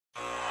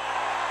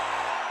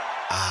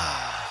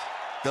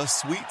The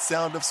sweet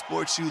sound of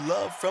sports you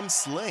love from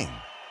Sling.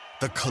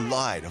 The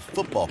collide of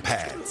football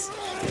pads.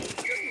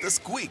 The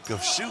squeak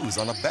of shoes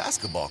on a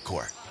basketball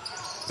court.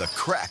 The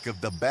crack of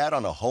the bat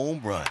on a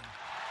home run.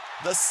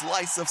 The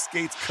slice of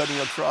skates cutting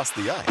across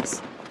the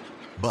ice.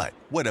 But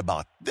what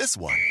about this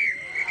one?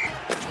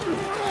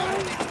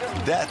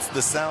 That's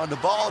the sound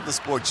of all the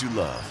sports you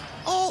love,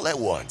 all at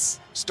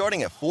once.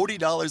 Starting at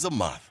 $40 a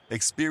month.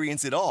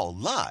 Experience it all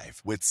live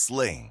with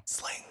Sling.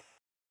 Sling.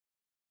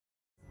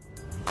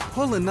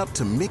 Pulling up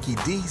to Mickey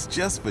D's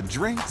just for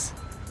drinks?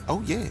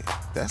 Oh yeah,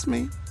 that's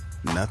me.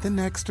 Nothing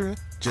extra,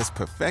 just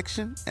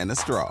perfection and a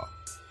straw.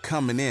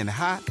 Coming in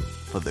hot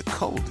for the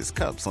coldest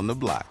cups on the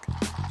block.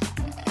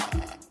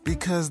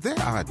 Because there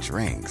are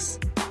drinks.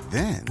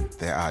 Then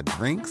there are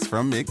drinks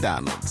from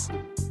McDonald's.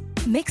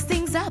 Mix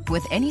things up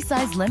with any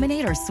size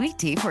lemonade or sweet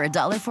tea for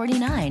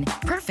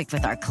 $1.49. Perfect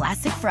with our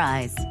classic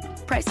fries.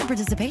 Price and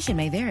participation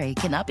may vary.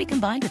 Cannot be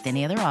combined with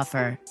any other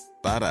offer.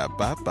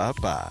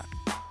 Ba-da-ba-ba-ba.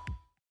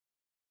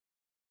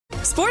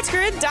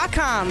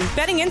 SportsGrid.com.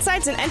 Betting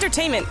insights and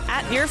entertainment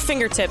at your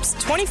fingertips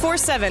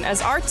 24/7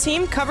 as our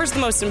team covers the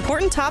most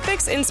important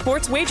topics in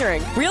sports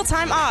wagering.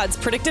 Real-time odds,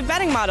 predictive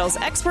betting models,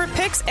 expert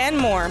picks, and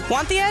more.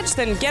 Want the edge?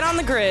 Then get on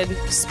the grid.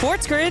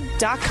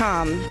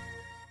 SportsGrid.com.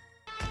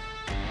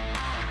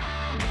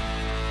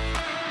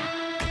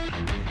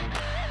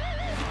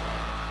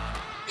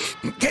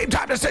 Game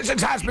time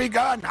decisions has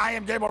begun. I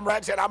am Gabriel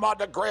Morenz, and I'm on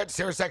the grid.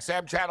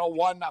 SiriusXM channel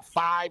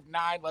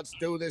 159. Let's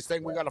do this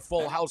thing. We got a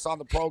full house on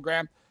the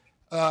program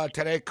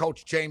today.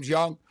 Coach James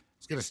Young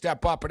is going to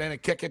step up and then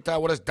kick it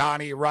with us.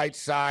 Donnie right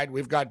side.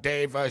 We've got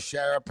Dave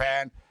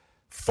Sharapan.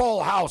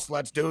 Full house.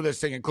 Let's do this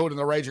thing, including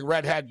the Raging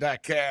Redhead,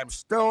 Cam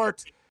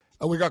Stewart.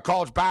 We got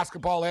college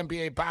basketball,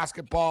 NBA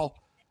basketball,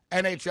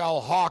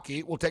 NHL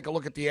hockey. We'll take a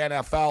look at the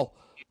NFL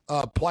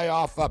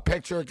playoff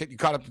picture, get you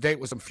caught up to date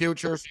with some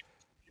futures.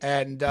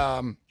 And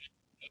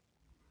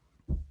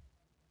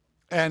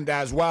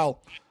as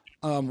well,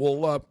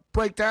 we'll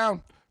break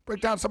down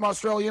some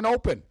Australian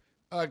Open.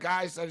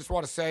 Guys, I just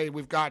want to say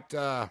we've got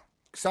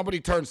somebody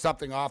turn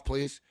something off,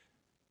 please.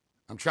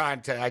 I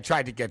tried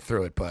to get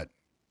through it, but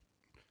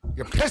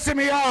you're pissing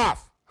me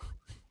off.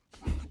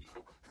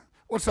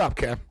 What's up,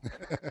 Cam?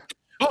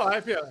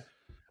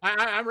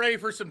 I'm ready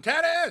for some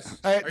tennis.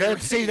 There it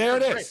is.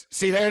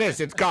 See, there it is.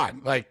 It's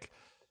gone. Like,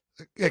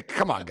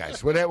 come on,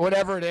 guys.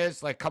 Whatever it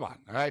is, like, come on.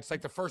 All right, it's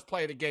like the first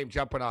play of the game,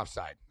 jumping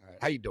offside. All right,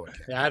 how you doing,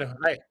 Ken?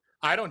 Yeah,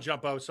 I don't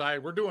jump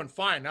outside. We're doing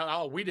fine.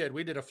 Now, we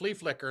did a flea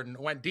flicker and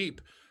went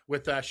deep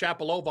with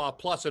Shapovalov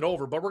plus it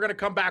over. But we're going to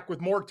come back with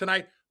more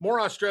tonight. More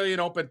Australian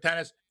Open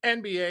tennis,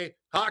 NBA,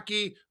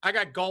 hockey. I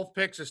got golf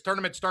picks. This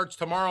tournament starts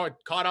tomorrow. It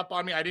caught up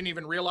on me. I didn't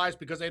even realize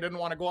because they didn't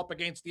want to go up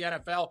against the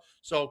NFL.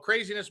 So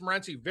craziness,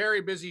 Morency.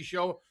 Very busy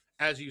show,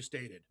 as you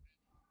stated.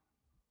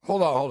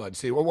 Hold on.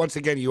 See, well, once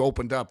again, you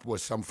opened up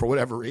with some, for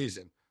whatever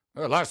reason.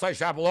 Last night,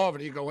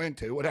 Shapovalov, you go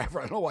into whatever.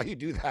 I don't know why you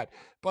do that.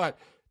 But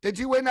did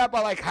you win that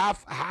by like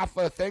half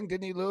a thing?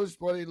 Didn't he lose?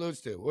 What did he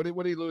lose to? What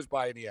did he lose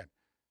by in the end?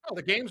 Oh,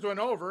 the games went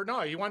over.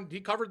 No, he won. He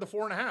covered the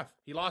 4.5.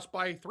 He lost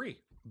by 3.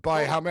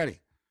 By how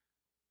many?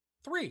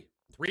 3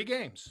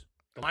 games.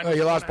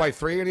 You lost by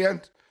 3 in the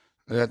end?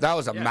 That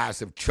was a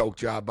massive choke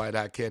job by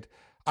that kid.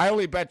 I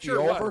only bet the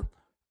over.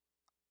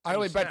 I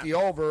only bet the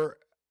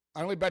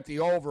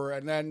over,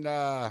 and then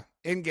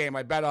in-game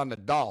I bet on the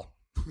doll.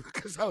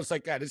 Because I was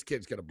like, this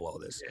kid's going to blow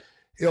this.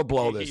 He'll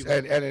blow this.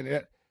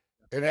 And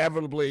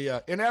inevitably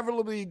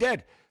he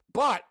did.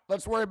 But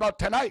let's worry about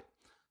tonight.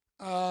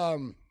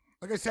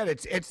 Like I said,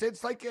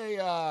 it's like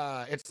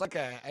a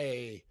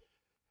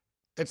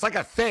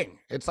thing.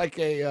 It's like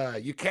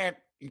you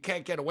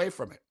can't get away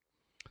from it.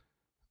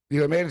 You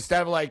know what I mean?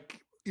 Instead of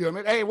like, you know what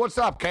I mean? Hey, what's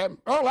up, Cam?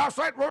 Oh, last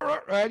night,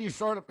 and you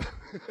sort of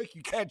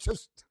you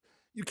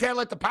can't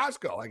let the pass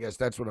go. I guess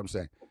that's what I'm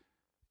saying.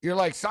 You're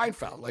like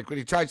Seinfeld, like when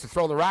he tries to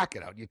throw the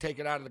racket out, you take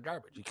it out of the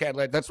garbage. You can't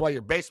let. That's why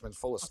your basement's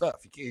full of stuff.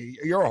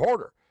 You're a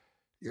hoarder.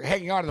 You're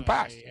hanging on to the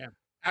past. Yeah.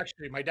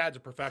 Actually, my dad's a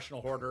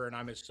professional hoarder, and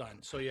I'm his son.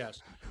 So,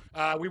 yes.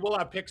 We will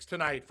have picks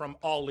tonight from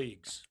all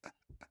leagues.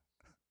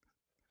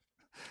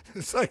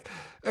 It's like,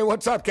 hey,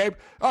 what's up, Gabe?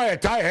 Oh, yeah,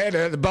 I had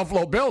the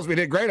Buffalo Bills. We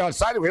did great on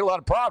Sunday. We had a lot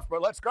of props,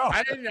 but let's go.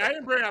 I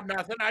didn't bring up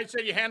nothing. I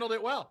said you handled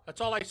it well.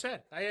 That's all I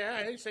said. I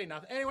didn't say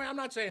nothing. Anyway, I'm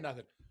not saying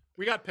nothing.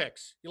 We got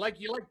picks. You like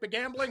the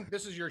gambling?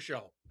 This is your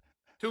show.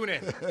 Tune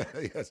in.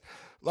 Yes,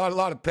 a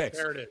lot of picks.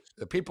 There it is.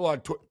 The people on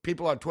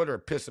Twitter are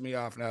pissing me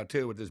off now,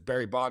 too, with this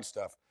Barry Bonds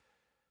stuff.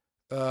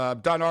 I'm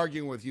done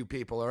arguing with you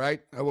people, all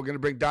right? We're going to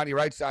bring Donnie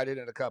Rightside in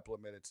a couple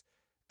of minutes.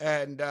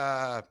 And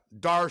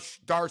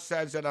Darsh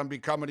says that I'm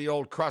becoming the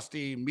old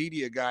crusty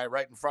media guy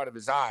right in front of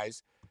his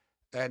eyes.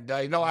 And,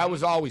 I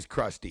was always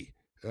crusty,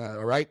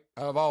 all right?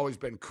 I've always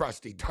been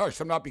crusty. Darsh,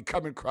 I'm not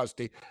becoming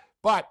crusty.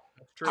 But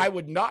I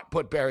would not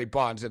put Barry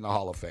Bonds in the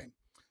Hall of Fame.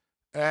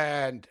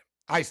 And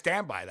I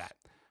stand by that.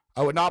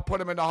 I would not put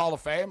him in the Hall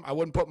of Fame. I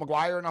wouldn't put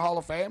McGwire in the Hall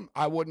of Fame.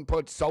 I wouldn't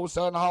put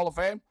Sosa in the Hall of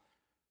Fame.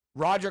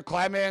 Roger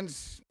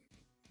Clemens...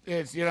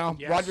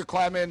 Roger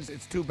Clemens,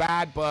 it's too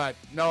bad, but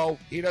no,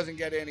 he doesn't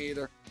get in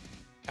either.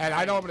 And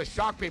I know I'm going to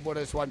shock people with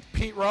this one.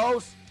 Pete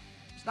Rose,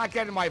 he's not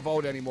getting my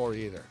vote anymore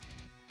either.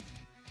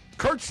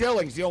 Curt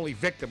Schilling's the only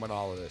victim in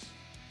all of this.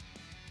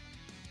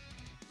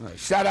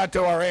 Shout out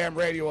to our AM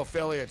radio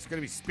affiliates. It's going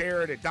to be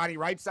Spirited. Donnie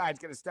Rightside is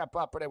going to step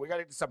up. But we got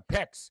to get some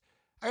picks.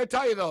 I got to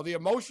tell you, though, the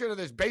emotion of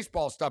this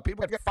baseball stuff,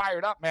 people get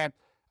fired up, man,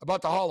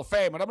 about the Hall of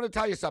Fame. And I'm going to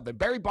tell you something.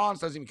 Barry Bonds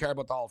doesn't even care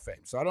about the Hall of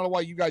Fame. So I don't know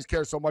why you guys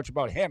care so much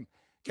about him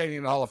getting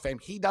in the Hall of Fame.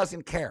 He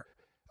doesn't care.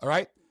 All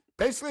right?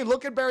 Basically,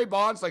 look at Barry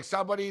Bonds like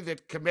somebody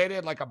that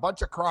committed like a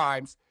bunch of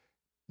crimes,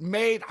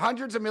 made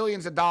hundreds of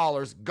millions of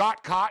dollars,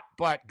 got caught,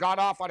 but got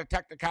off on a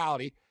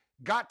technicality,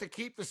 got to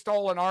keep the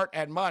stolen art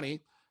and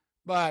money.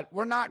 But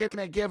we're not going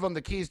to give him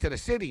the keys to the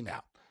city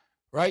now,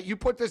 right? You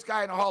put this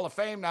guy in the Hall of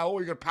Fame now,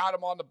 you're going to pat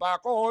him on the back.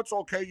 Oh, it's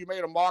okay. You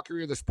made a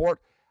mockery of the sport.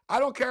 I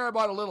don't care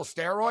about a little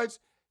steroids.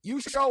 You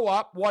show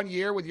up one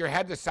year with your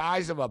head the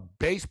size of a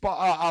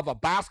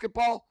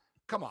basketball.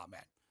 Come on,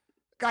 man.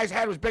 The guy's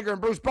head was bigger than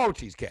Bruce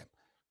Bochy's, Kim.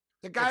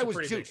 The guy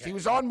was juiced. He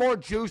was on more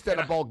juice than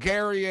a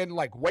Bulgarian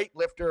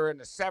weightlifter in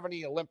the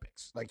 70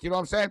 Olympics. You know what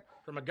I'm saying?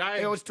 From a guy,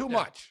 it was too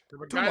much.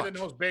 From a guy that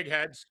knows big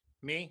heads.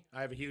 Me,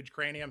 I have a huge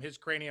cranium. His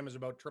cranium is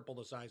about triple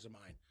the size of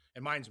mine,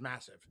 and mine's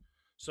massive.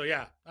 So,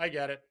 yeah, I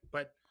get it.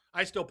 But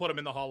I still put him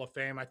in the Hall of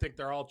Fame. I think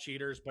they're all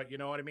cheaters, but you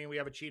know what I mean? We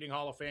have a cheating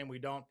Hall of Fame. We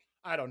don't.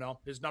 I don't know.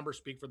 His numbers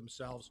speak for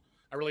themselves.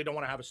 I really don't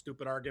want to have a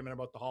stupid argument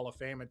about the Hall of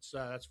Fame.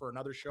 That's for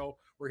another show.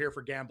 We're here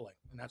for gambling,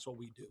 and that's what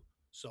we do.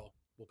 So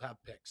we'll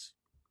have picks.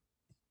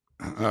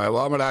 All right,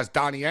 well, I'm going to ask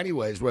Donnie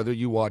anyways whether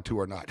you want to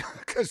or not,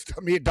 because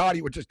me and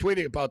Donnie were just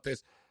tweeting about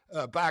this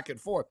back and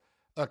forth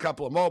a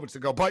couple of moments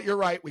ago. But you're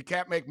right. We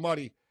can't make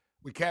money.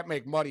 We can't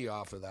make money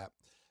off of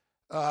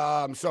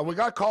that. So we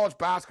got college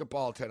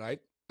basketball tonight.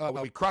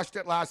 We crushed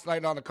it last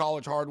night on the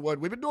college hardwood.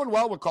 We've been doing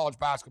well with college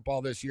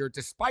basketball this year,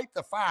 despite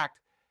the fact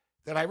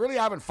that I really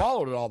haven't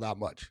followed it all that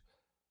much.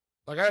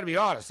 I got to be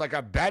honest.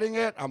 I'm betting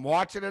it. I'm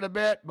watching it a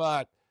bit,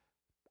 but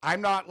I'm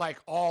not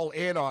all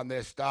in on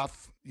this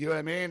stuff. You know what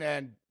I mean?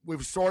 And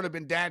we've sort of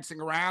been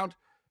dancing around.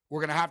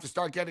 We're going to have to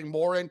start getting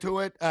more into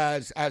it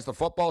as the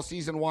football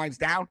season winds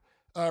down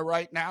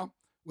right now.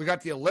 We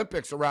got the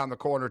Olympics around the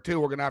corner, too.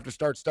 We're going to have to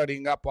start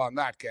studying up on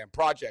that, Cam.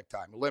 Project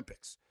time,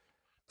 Olympics.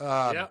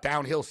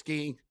 Downhill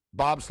skiing,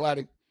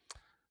 bobsledding,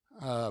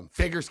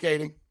 figure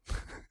skating,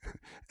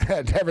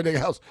 and everything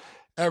else,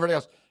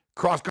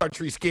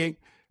 cross-country skiing,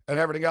 and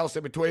everything else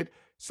in between.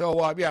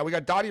 So, we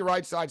got Donnie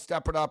Rightside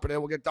stepping up, and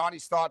then we'll get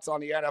Donnie's thoughts on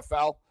the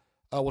NFL.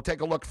 We'll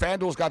take a look.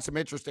 FanDuel's got some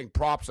interesting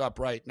props up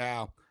right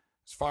now.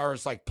 As far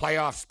as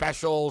playoff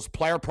specials,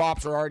 player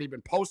props are already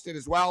been posted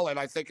as well, and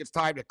I think it's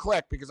time to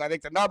click because I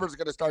think the numbers are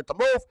going to start to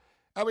move.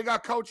 And we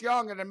got Coach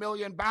Young and a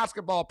million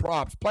basketball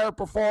props, player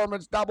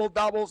performance,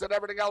 double-doubles, and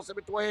everything else in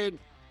between.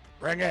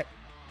 Bring it.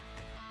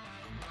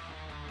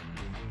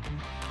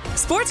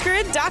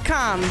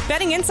 SportsGrid.com.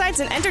 Betting insights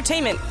and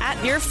entertainment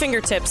at your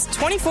fingertips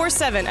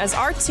 24/7 as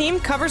our team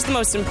covers the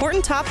most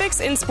important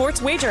topics in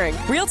sports wagering.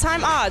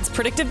 Real-time odds,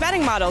 predictive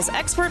betting models,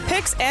 expert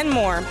picks, and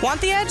more.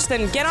 Want the edge?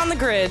 Then get on the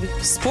grid.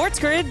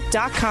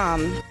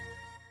 SportsGrid.com.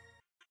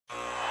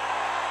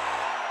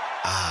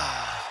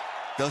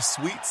 The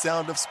sweet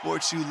sound of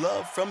sports you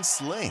love from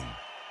Sling.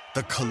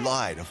 The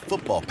collide of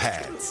football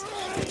pads.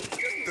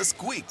 The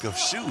squeak of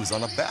shoes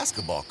on a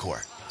basketball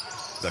court.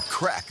 The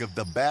crack of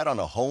the bat on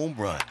a home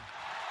run.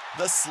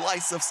 The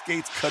slice of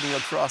skates cutting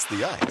across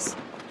the ice.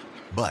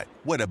 But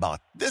what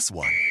about this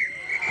one?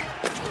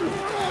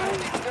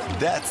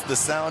 That's the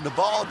sound of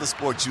all the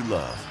sports you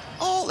love,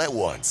 all at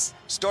once.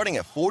 Starting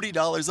at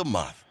 $40 a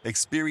month.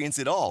 Experience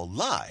it all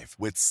live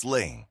with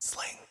Sling.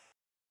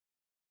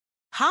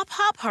 Hop,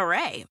 hop,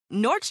 hooray!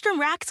 Nordstrom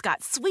Rack's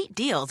got sweet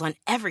deals on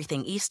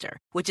everything Easter,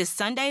 which is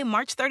Sunday,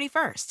 March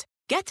 31st.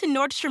 Get to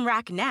Nordstrom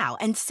Rack now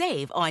and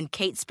save on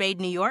Kate Spade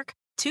New York,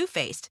 Too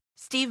Faced,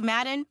 Steve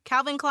Madden,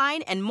 Calvin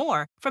Klein, and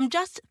more from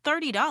just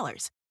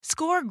 $30.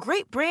 Score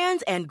great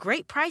brands and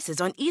great prices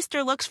on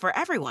Easter looks for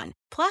everyone,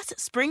 plus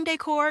spring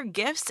decor,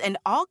 gifts, and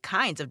all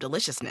kinds of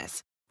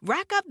deliciousness.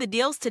 Rack up the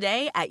deals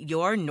today at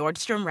your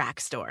Nordstrom Rack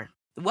store.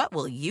 What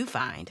will you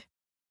find?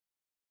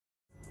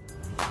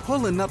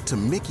 Pulling up to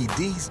Mickey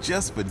D's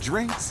just for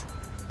drinks?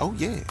 Oh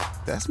yeah,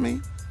 that's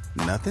me.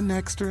 Nothing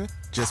extra,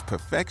 just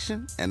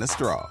perfection and a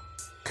straw.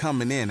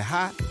 Coming in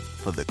hot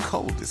for the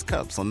coldest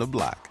cups on the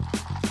block.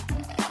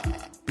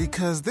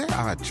 Because there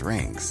are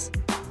drinks.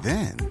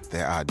 Then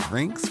there are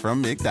drinks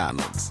from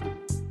McDonald's.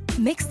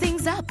 Mix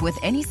things up with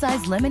any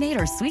size lemonade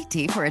or sweet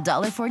tea for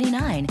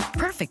 $1.49.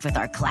 Perfect with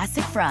our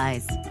classic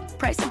fries.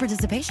 Price and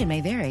participation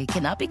may vary.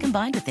 Cannot be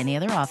combined with any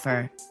other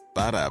offer.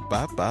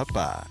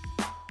 Ba-da-ba-ba-ba.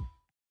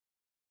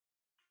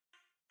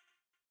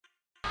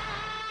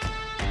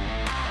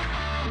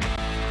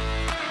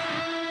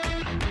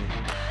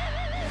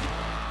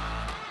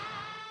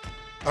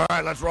 All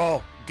right, let's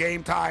roll.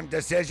 Game time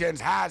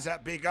decisions has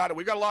begun.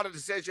 We got a lot of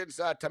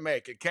decisions to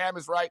make. And Cam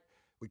is right.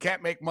 We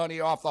can't make money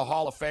off the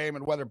Hall of Fame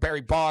and whether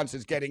Barry Bonds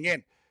is getting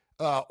in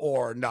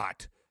or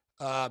not.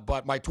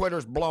 But my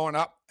Twitter's blowing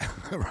up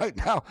right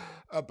now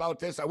about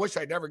this. I wish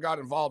I never got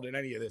involved in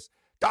any of this.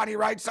 Donnie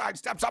Rightside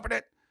steps up in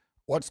it.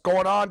 What's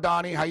going on,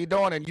 Donnie? How you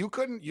doing? And you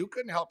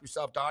couldn't help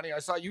yourself, Donnie. I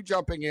saw you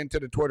jumping into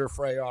the Twitter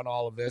fray on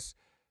all of this.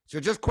 So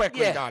just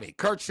quickly, Donnie,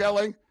 Curt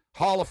Schilling,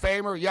 Hall of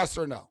Famer, yes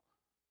or no?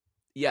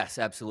 Yes,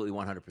 absolutely,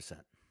 100%.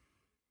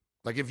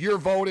 Like if you're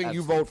voting,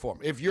 you vote for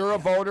him. If you're a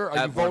voter,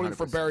 are you voting 100%.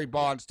 for Barry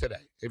Bonds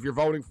today? If you're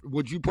voting,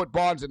 would you put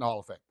Bonds in the Hall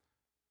of Fame?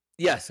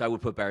 Yes, I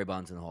would put Barry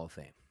Bonds in the Hall of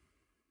Fame.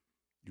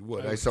 You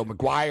would. So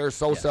McGuire,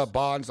 Sosa,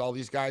 Bonds, all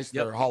these guys,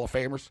 they're Hall of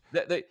Famers.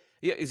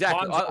 Yeah,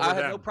 exactly. I have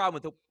them. no problem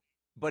with it.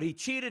 But he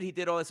cheated. He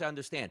did all this. I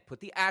understand.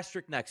 Put the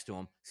asterisk next to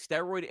him.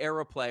 Steroid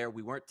era player.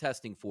 We weren't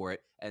testing for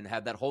it and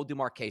have that whole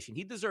demarcation.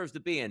 He deserves to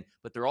be in,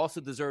 but there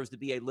also deserves to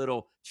be a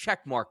little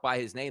check mark by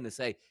his name to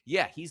say,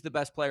 yeah, he's the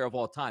best player of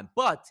all time.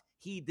 But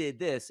he did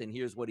this, and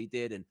here's what he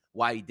did and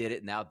why he did it,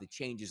 and now the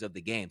changes of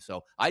the game.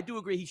 So I do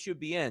agree he should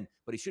be in,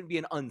 but he shouldn't be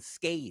in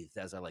unscathed,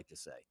 as I like to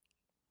say.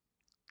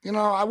 You know,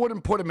 I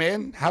wouldn't put him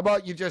in. How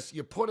about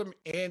you put him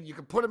in? You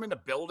can put him in the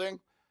building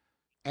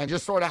and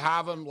just sort of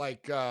have him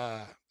like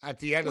at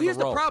the end of the road. Here's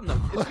the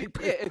problem, though.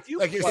 If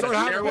you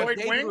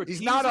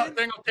he's not a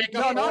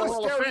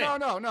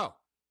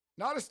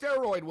not a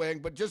steroid wing,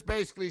 but just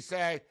basically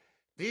say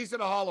these are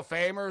the Hall of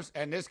Famers,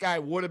 and this guy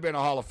would have been a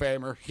Hall of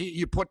Famer.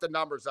 You put the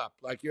numbers up,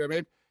 like, you know what I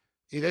mean?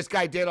 This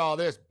guy did all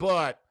this,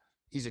 but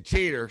he's a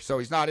cheater, so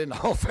he's not in the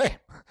Hall of Fame.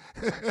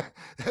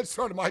 That's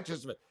sort of my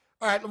gist of it.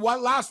 All right,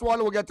 one last one,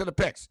 and we'll get to the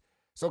picks.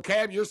 So,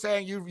 Cam, you're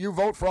saying you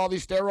vote for all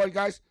these steroid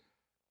guys?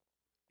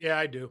 Yeah,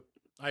 I do.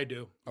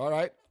 All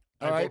right.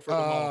 I vote for them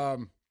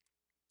all.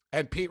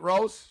 And Pete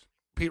Rose?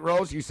 Pete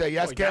Rose, you say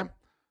yes, Cam?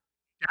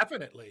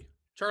 Definitely.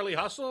 Charlie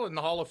Hustle in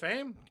the Hall of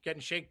Fame,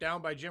 getting shaken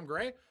down by Jim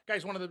Gray.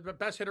 Guy's one of the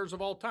best hitters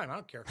of all time. I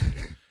don't care.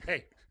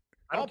 Hey,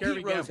 I don't care if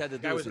he gambls.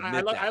 I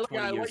like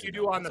what you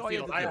do on the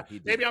field.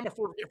 Maybe I'm a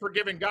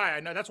forgiving guy. I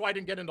know that's why I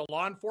didn't get into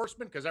law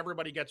enforcement, because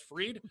everybody gets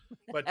freed.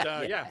 But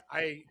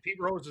Pete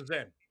Rose is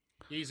in.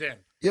 He's in.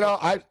 You know,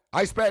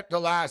 I spent a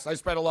lot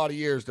of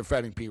years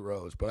defending Pete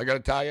Rose, but I got to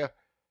tell you,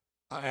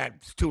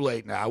 it's too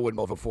late now. I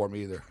wouldn't vote for him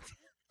either.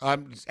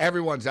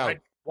 Everyone's out.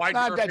 Why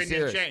did your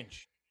opinion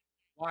change?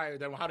 Why?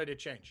 Then how did it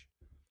change?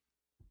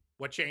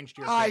 What changed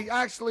your opinion?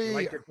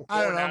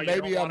 I don't know.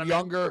 Maybe I'm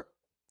younger.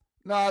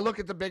 No, I look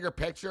at the bigger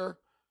picture.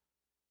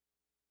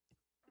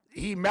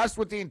 He messed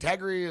with the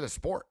integrity of the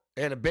sport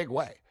in a big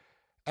way.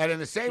 And in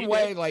the same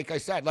way, like I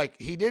said, like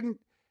he didn't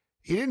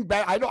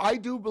bet. I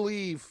do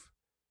believe,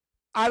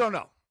 I don't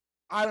know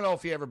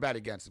if he ever bet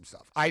against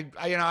himself.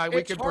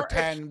 We can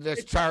pretend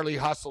this Charlie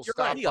Hustle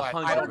stuff. It's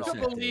hard to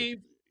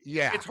believe.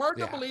 Yeah. It's hard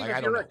to believe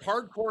if you're a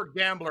hardcore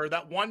gambler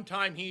that one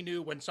time he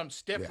knew when some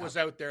stiff was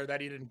out there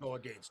that he didn't go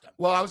against him.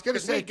 Well, I was going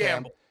to say,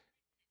 Cam,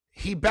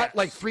 he bet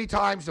like 3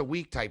 times a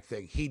week type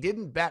thing. He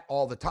didn't bet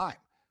all the time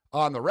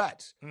on the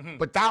Reds. Mm-hmm.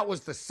 But that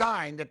was the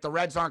sign that the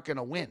Reds aren't going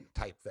to win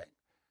type thing.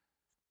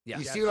 Yeah,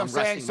 you see what I'm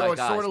saying? So it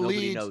sort of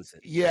leads.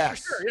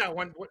 Yes. Sure, yeah.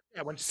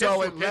 When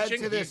so it led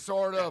to this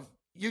sort of,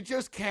 you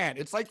just can't.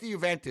 It's like the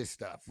Juventus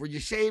stuff. Were you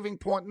shaving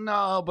point?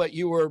 No, but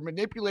you were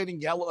manipulating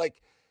yellow. Like,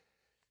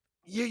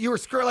 you were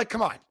screwed. Like,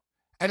 come on.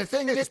 And the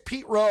thing is,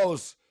 Pete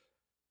Rose,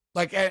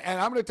 like, and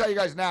I'm going to tell you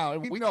guys now,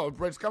 and we know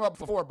it's come up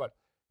before, but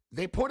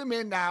they put him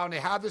in now, and they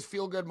have this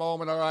feel-good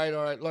moment. All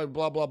right, like,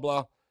 blah, blah,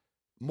 blah.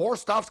 More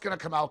stuff's going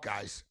to come out,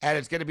 guys, and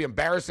it's going to be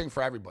embarrassing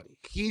for everybody.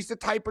 He's the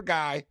type of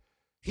guy.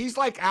 He's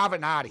like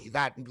Avenatti,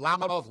 that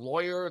loudmouth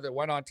lawyer that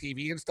went on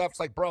TV and stuff. It's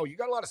like, bro, you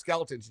got a lot of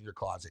skeletons in your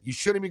closet. You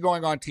shouldn't be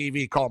going on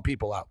TV calling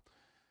people out.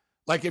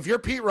 Like, if you're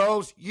Pete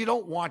Rose, you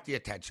don't want the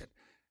attention.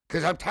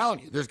 Because I'm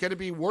telling you, there's going to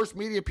be worse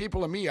media people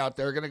than me out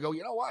there going to go,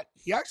 you know what?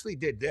 He actually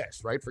did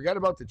this, right? Forget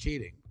about the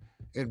cheating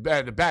and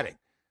the betting.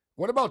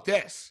 What about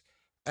this?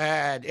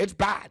 And it's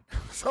bad.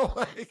 So,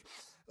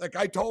 like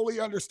I totally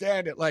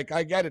understand it. Like,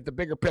 I get it, the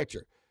bigger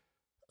picture.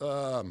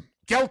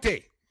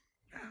 Guilty.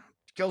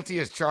 Guilty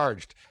is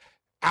charged.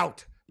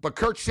 Out. But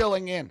Curt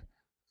Schilling in.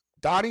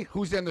 Donnie,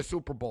 who's in the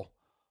Super Bowl?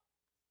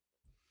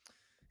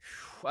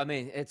 I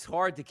mean, it's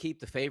hard to keep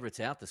the favorites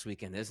out this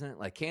weekend, isn't it?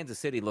 Like, Kansas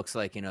City looks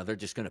like, they're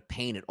just going to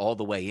paint it all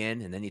the way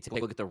in, and then you take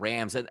a look at the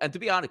Rams. And to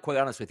be quite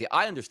honest with you,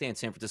 I understand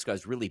San Francisco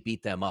has really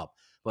beat them up,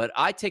 but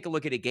I take a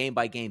look at a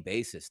game-by-game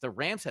basis. The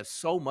Rams have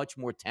so much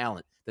more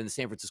talent than the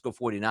San Francisco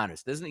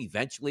 49ers. Doesn't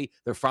eventually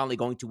they're finally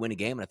going to win a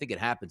game? And I think it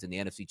happens in the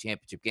NFC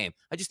Championship game.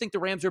 I just think the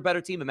Rams are a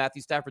better team, and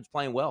Matthew Stafford's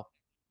playing well.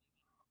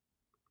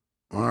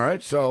 All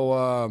right,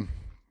 so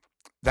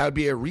that would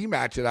be a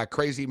rematch of that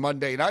crazy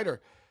Monday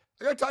Nighter.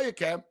 I got to tell you,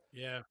 Cam.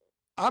 Yeah.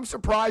 I'm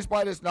surprised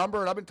by this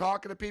number, and I've been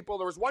talking to people.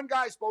 There was one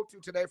guy I spoke to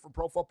today from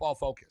Pro Football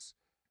Focus.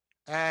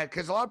 And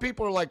because a lot of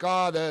people are like,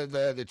 oh,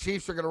 the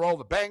Chiefs are going to roll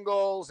the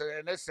Bengals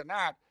and this and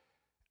that.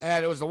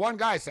 And it was the one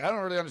guy said, I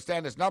don't really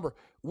understand this number.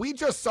 We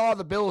just saw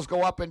the Bills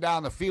go up and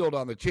down the field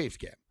on the Chiefs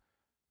game.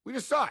 We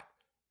just saw it.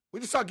 We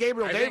just saw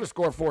Gabriel Davis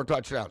score 4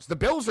 touchdowns. The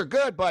Bills are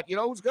good, but you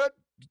know who's good?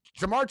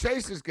 Jamar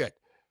Chase is good.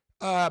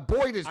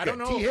 Boyd is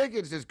good. T.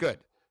 Higgins is good.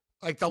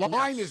 Like, the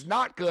line is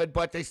not good,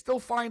 but they still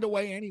find a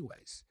way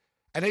anyways.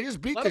 And they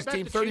just beat this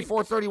team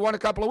 34-31 a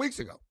couple of weeks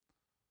ago.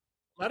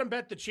 Let them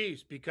bet the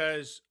Chiefs,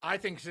 because I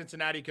think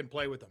Cincinnati can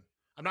play with them.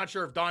 I'm not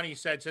sure if Donnie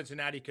said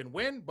Cincinnati can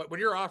win, but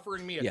when you're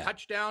offering me a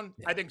touchdown,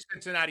 I think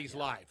Cincinnati's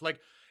live. Like,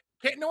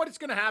 can't know what's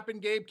going to happen,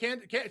 Gabe.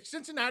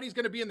 Cincinnati's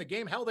going to be in the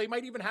game. Hell, they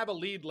might even have a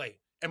lead late.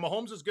 And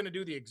Mahomes is going to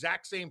do the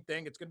exact same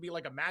thing. It's going to be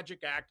like a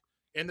magic act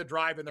in the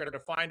drive, and they're going to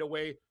find a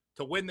way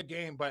to win the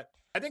game. But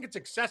I think it's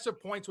excessive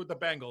points with the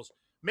Bengals.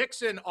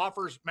 Mixon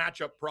offers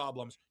matchup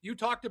problems. You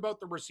talked about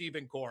the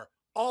receiving core,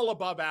 all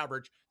above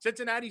average.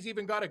 Cincinnati's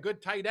even got a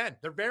good tight end.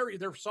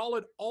 They're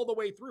solid all the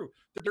way through.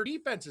 Their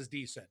defense is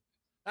decent.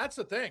 That's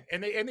the thing.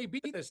 And they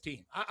beat this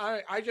team.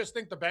 I just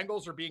think the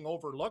Bengals are being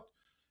overlooked.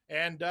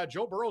 And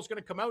Joe Burrow is going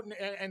to come out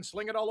and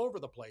sling it all over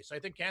the place. I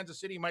think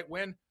Kansas City might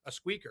win a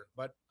squeaker,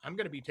 but I'm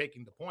going to be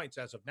taking the points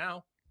as of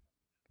now.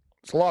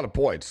 It's a lot of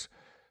points.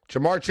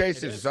 Jamar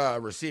Chase's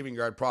receiving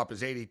yard prop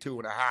is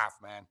 82.5,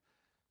 man.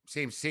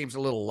 Seems a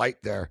little light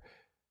there.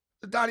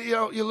 Donnie,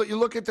 you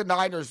look at the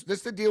Niners. This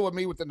is the deal with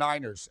me with the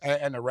Niners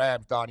and the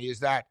Rams, Donnie, is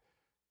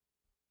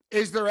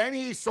there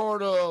any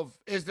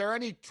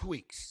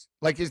tweaks?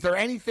 Like, is there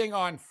anything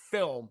on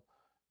film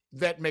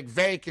that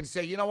McVay can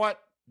say, you know what?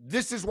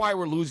 This is why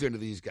we're losing to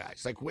these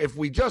guys. Like, if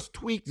we just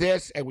tweak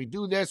this and we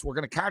do this, we're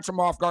going to catch them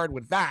off guard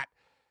with that.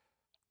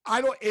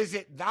 Is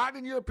it that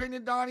in your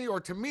opinion, Donnie? Or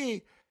to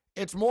me,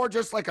 it's more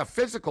just like a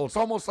physical. It's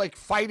almost like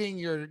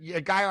fighting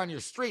a guy on your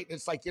street.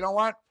 It's like, you know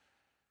what?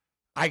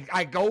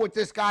 I go with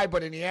this guy,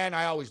 but in the end,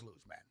 I always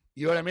lose, man.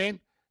 You know what I mean?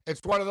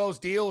 It's one of those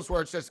deals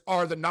where it's just,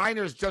 are the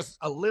Niners just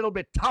a little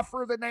bit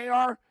tougher than they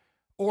are?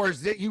 Or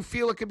is it you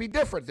feel it could be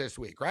different this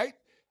week, right?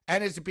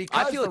 And is it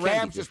because the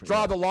Rams just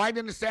draw the line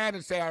in the sand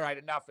and say, all right,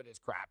 enough of this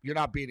crap. You're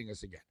not beating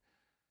us again.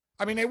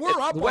 I mean, they were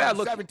up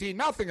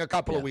 17-0 a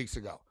couple of weeks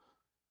ago.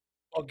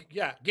 Well,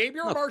 yeah. Gabe,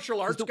 you're a martial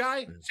arts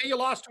guy. Say you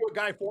lost to a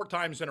guy 4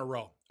 times in a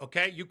row,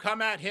 okay? You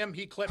come at him,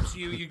 he clips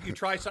you. You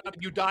try something,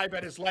 you dive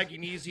at his leg, he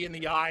knees you in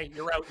the eye,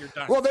 you're out, you're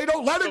done. Well, they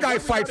don't let a guy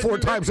fight 4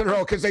 times in a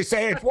row because they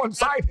say it's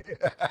one-sided.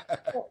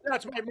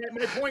 That's my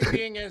point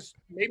being is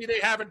maybe they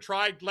haven't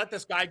tried, let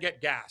this guy get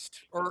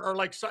gassed. Or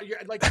like to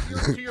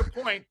your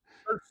point,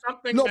 there's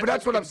something. No, but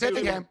that's what I'm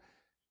saying, Ham.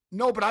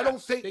 No, but I don't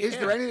think, is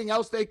there anything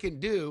else they can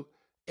do?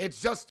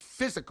 It's just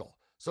physical.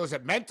 So is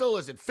it mental?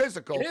 Is it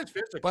physical? It is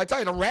physical. But I tell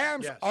you, the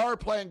Rams are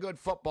playing good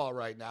football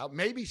right now.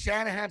 Maybe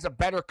Shanahan's a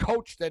better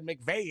coach than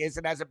McVay is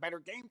and has a better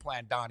game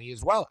plan, Donnie,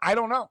 as well. I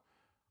don't know,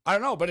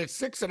 but it's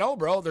 6-0,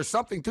 bro. There's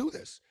something to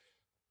this.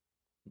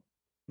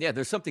 Yeah,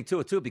 there's something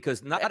to it, too,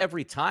 because not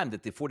every time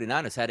that the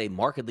 49ers had a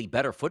markedly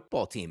better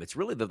football team. It's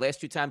really the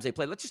last 2 times they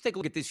played. Let's just take a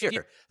look at this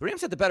year. The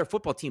Rams had the better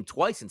football team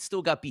twice and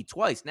still got beat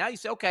twice. Now you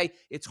say, okay,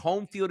 it's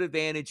home field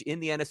advantage in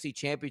the NFC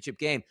Championship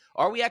game.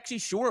 Are we actually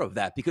sure of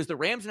that? Because the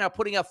Rams are now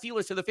putting out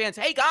feelers to the fans.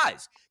 Hey,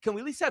 guys, can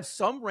we at least have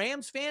some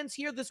Rams fans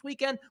here this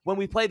weekend when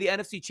we play the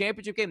NFC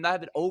Championship game, not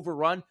have it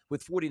overrun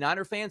with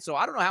 49er fans? So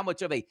I don't know how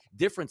much of a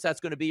difference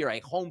that's going to be or a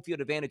home field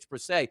advantage per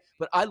se,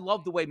 but I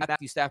love the way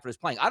Matthew Stafford is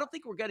playing. I don't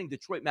think we're getting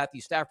Detroit Matthew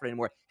Stafford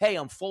anymore. Hey,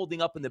 I'm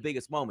folding up in the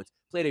biggest moments.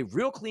 Played a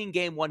real clean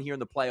game 1 here in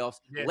the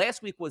playoffs. Yeah.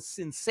 Last week was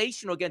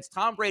sensational against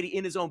Tom Brady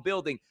in his own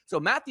building. So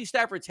Matthew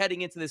Stafford's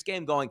heading into this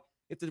game going,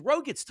 if the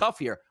road gets tough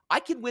here, I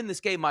can win this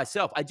game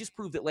myself. I just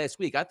proved it last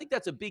week. I think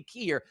that's a big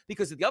key here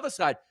because at the other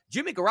side,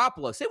 Jimmy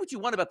Garoppolo, say what you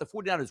want about the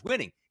 49ers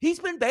winning. He's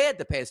been bad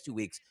the past 2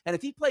 weeks. And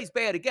if he plays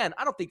bad again,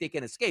 I don't think they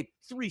can escape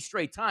 3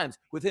 straight times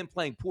with him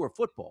playing poor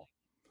football.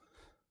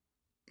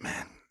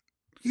 Man.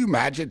 You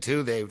imagine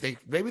too?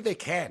 Maybe they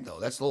can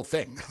though. That's the whole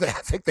thing. I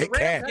think they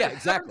can. Yeah,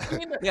 exactly.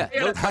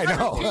 I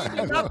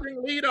know.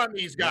 Nothing lead on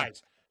these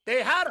guys.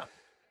 They had them.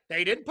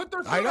 They didn't put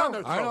their foot on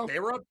their throat. They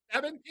were up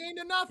 17-0.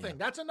 Yeah.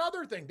 That's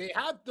another thing.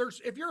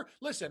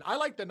 Listen, I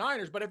like the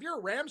Niners, but if you're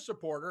a Rams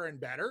supporter and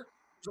better,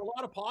 there's a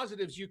lot of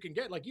positives you can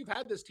get. Like you've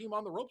had this team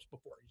on the ropes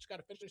before. You just got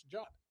to finish the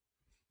job.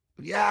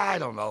 Yeah, I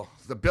don't know.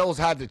 The Bills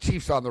had the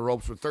Chiefs on the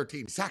ropes for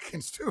 13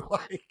 seconds too.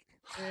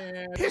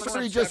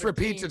 History just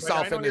repeats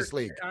itself in this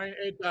league.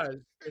 It does.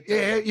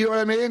 Yeah, you know what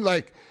I mean?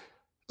 Like,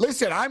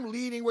 listen, I'm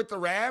leading with the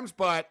Rams,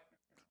 but,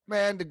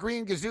 man, the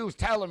Green Gazoo's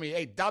telling me,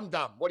 hey,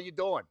 dum-dum, what are you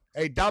doing?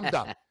 Hey,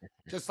 dum-dum.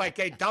 Just like,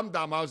 hey,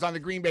 dum-dum, I was on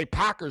the Green Bay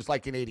Packers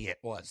like an idiot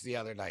was the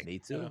other night. Me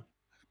too.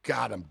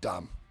 God, I'm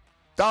dumb.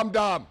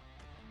 Dum-dum.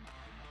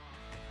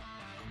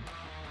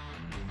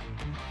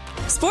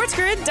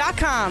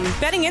 SportsGrid.com.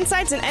 Betting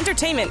insights and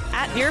entertainment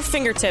at your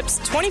fingertips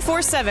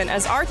 24/7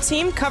 as our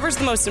team covers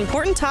the most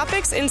important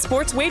topics in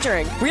sports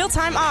wagering.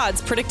 Real-time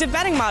odds, predictive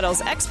betting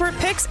models, expert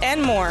picks,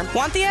 and more.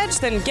 Want the edge?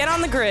 Then get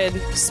on the grid.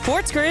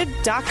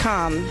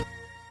 SportsGrid.com.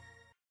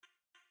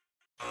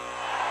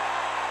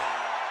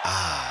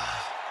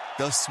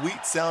 The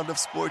sweet sound of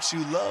sports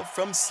you love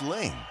from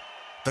Sling.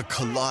 The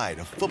collide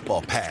of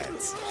football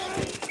pads.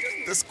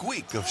 The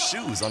squeak of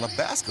shoes on a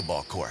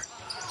basketball court.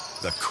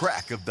 The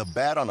crack of the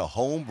bat on a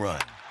home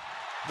run.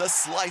 The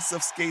slice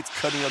of skates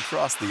cutting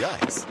across the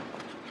ice.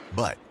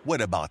 But what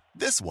about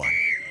this one?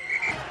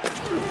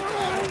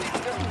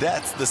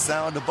 That's the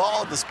sound of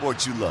all the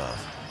sports you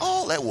love,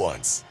 all at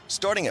once.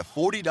 Starting at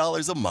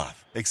 $40 a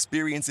month.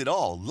 Experience it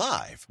all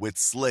live with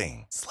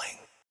Sling.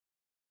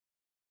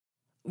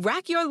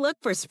 Rack your look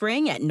for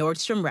spring at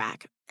Nordstrom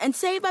Rack and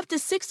save up to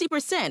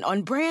 60%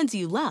 on brands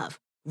you love.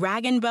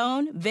 Rag &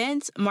 Bone,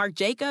 Vince, Marc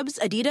Jacobs,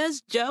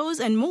 Adidas, Joe's,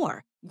 and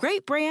more.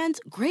 Great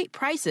brands, great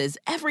prices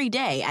every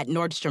day at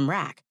Nordstrom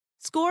Rack.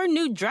 Score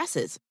new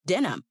dresses,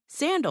 denim,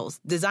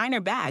 sandals,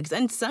 designer bags,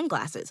 and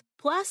sunglasses,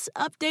 plus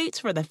updates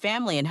for the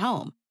family and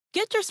home.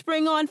 Get your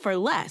spring on for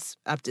less,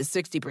 up to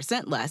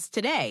 60% less,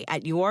 today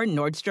at your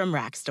Nordstrom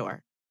Rack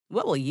store.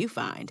 What will you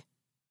find?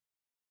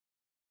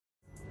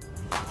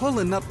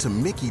 Pulling up to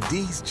Mickey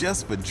D's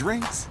just for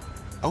drinks?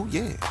 Oh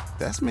yeah,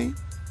 that's me.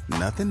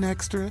 Nothing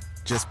extra,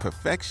 just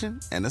perfection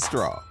and a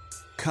straw.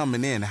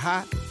 Coming in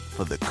hot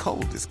for the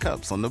coldest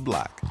cups on the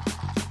block.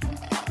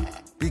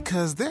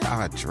 Because there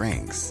are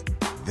drinks.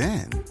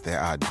 Then there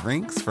are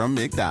drinks from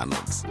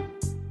McDonald's.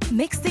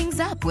 Mix things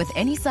up with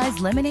any size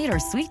lemonade or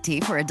sweet tea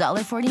for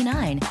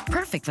 $1.49.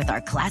 Perfect with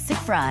our classic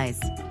fries.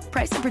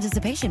 Price and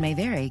participation may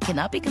vary.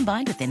 Cannot be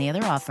combined with any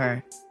other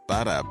offer.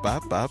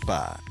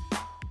 Ba-da-ba-ba-ba.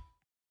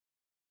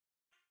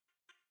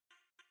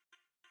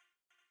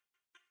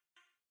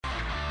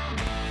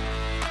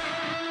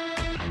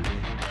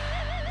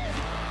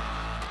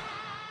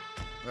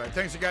 All right,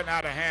 things are getting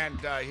out of hand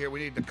here. We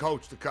need the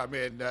coach to come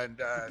in and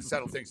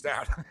settle things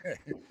down.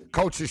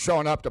 Coach is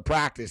showing up to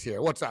practice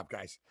here. What's up,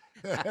 guys?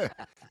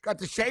 Got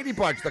the Shady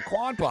Bunch, the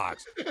Quan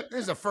Box.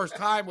 This is the first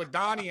time with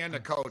Donnie and the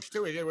coach,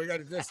 too. We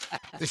got this,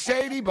 the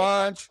Shady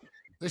Bunch,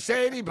 the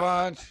Shady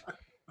Bunch.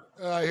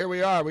 Here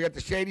we are. We got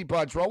the Shady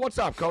Bunch. Well, what's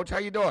up, Coach? How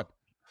you doing?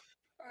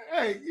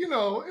 Hey,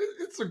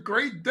 it's a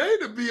great day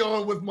to be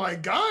on with my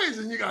guys,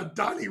 and you got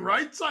Donnie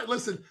right side.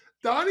 Listen,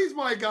 Donnie's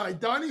my guy.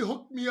 Donnie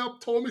hooked me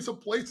up, told me some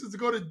places to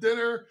go to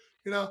dinner.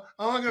 I'm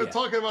not going to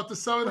talk about the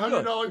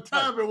 $700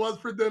 tab it was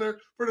for dinner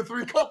for the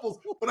three couples,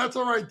 but that's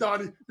all right,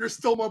 Donnie. You're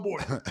still my boy.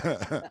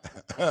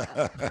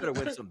 Better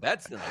win some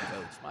bets tonight,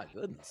 Coach. My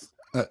goodness.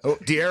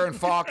 De'Aaron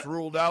Fox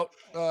ruled out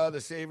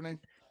this evening.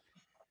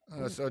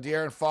 So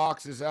De'Aaron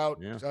Fox is out.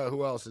 Yeah.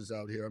 Who else is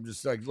out here? I'm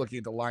just looking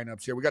at the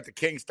lineups here. We got the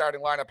Kings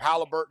starting lineup: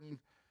 Halliburton,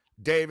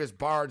 Davis,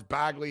 Barnes,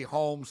 Bagley,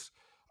 Holmes.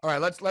 All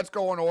right, let's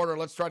go in order.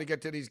 Let's try to get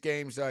to these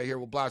games here.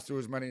 We'll blast through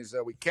as many as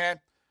we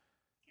can.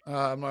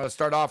 I'm going to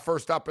start off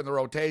first up in the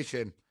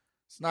rotation.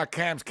 It's not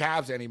Cam's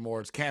Cavs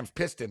anymore. It's Cam's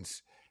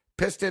Pistons.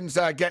 Pistons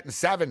getting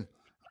 7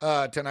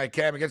 tonight,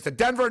 Cam, against the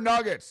Denver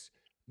Nuggets.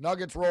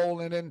 Nuggets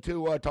rolling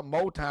into to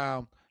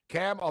Motown.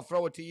 Cam, I'll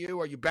throw it to you.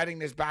 Are you betting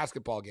this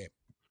basketball game?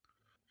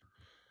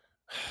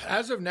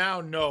 As of now,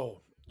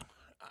 no.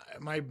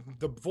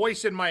 The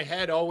voice in my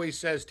head always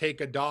says take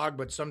a dog,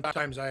 but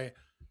sometimes I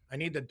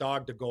need the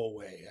dog to go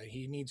away.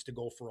 He needs to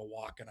go for a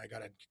walk, and I got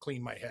to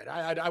clean my head.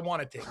 I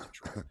want to take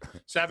control.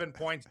 7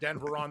 points,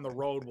 Denver on the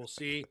road. We'll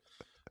see.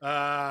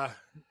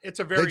 It's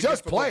a very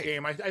difficult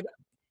game. I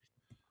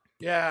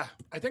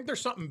think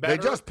there's something better.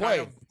 They just played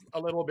kind of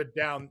a little bit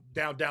down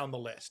the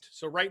list.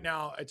 So right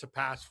now, it's a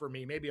pass for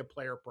me. Maybe a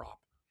player prop.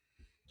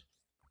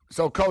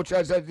 So, Coach,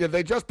 as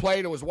they just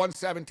played, it was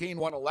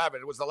 117-111.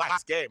 It was the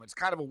last game. It's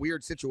kind of a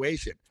weird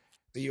situation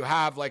that you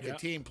have a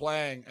team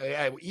playing,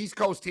 East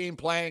Coast team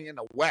playing in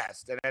the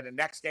West, and then the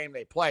next game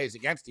they play is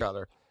against each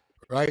other,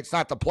 right? It's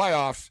not the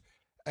playoffs,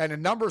 and the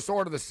numbers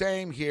sort of the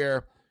same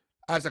here.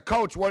 As a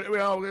coach, what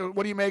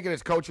do you make of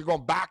this, Coach? You're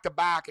going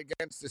back-to-back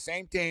against the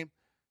same team,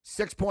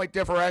 6-point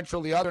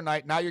differential the other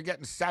night. Now you're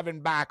getting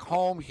 7 back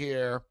home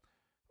here.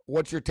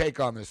 What's your take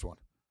on this one?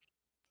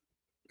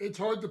 It's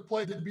hard to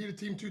beat a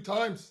team 2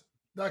 times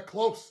that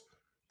close.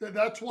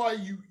 That's why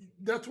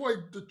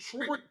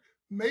Detroit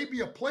may be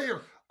a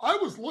player. I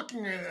was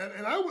looking at it,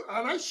 and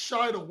I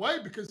shied away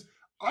because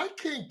I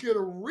can't get a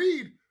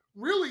read.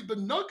 Really, the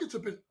Nuggets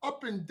have been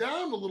up and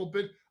down a little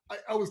bit.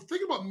 I was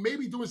thinking about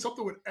maybe doing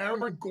something with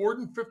Aaron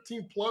Gordon,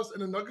 15+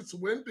 and the Nuggets to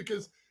win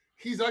because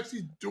he's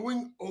actually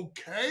doing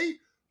okay.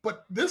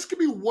 But this could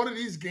be one of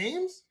these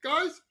games,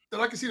 guys, that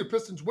I can see the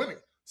Pistons winning.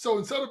 So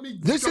instead of me,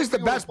 this is the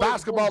best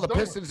basketball the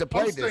Pistons have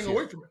played this year.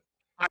 Away from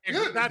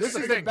it. That's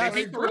the thing. They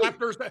beat the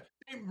Raptors. They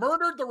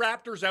murdered the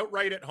Raptors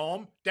outright at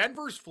home.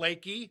 Denver's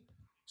flaky.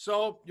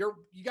 So you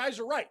guys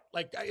are right.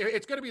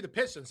 It's going to be the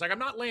Pistons. I'm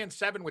not laying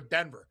 7 with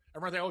Denver.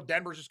 Everyone's like,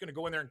 Denver's just going to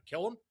go in there and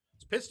kill them.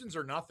 It's Pistons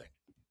or nothing.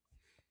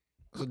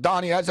 So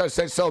Donnie, as I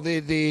said, so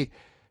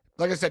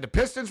like I said, the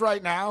Pistons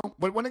right now,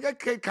 but when they get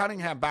Cade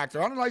Cunningham back,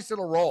 they're on a nice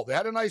little roll. They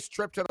had a nice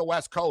trip to the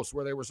West Coast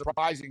where they were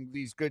surprising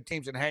these good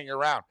teams and hanging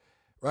around.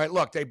 Right?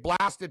 Look, they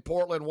blasted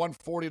Portland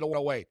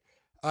 140-108.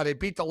 They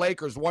beat the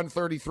Lakers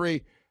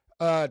 133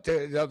 to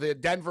the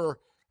Denver.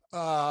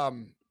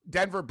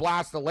 Denver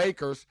blast the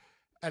Lakers.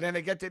 And then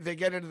they get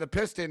into the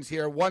Pistons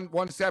here,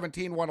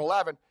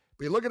 117-111. But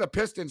you look at the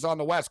Pistons on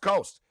the West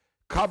Coast.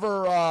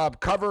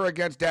 Cover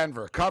against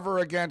Denver. Cover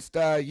against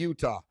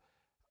Utah.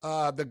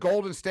 The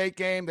Golden State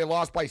game, they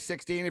lost by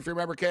 16. If you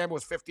remember, Cam, it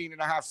was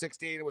 15.5,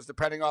 16. It was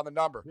depending on the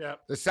number. Yeah.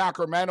 The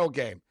Sacramento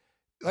game.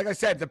 Like I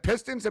said, the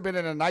Pistons have been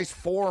in a nice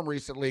form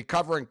recently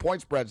covering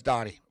point spreads,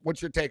 Donnie.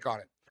 What's your take on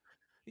it?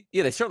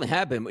 Yeah, they certainly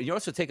have been. You're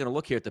also taking a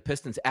look here at the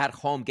Pistons at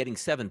home getting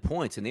 7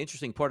 points. And the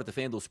interesting part of the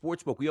FanDuel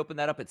Sportsbook, we opened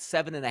that up at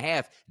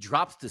 7.5,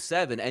 drops to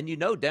 7. And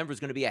Denver's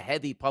going to be a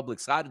heavy public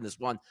side in this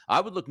one.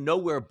 I would look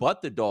nowhere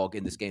but the dog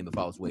in this game if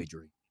I was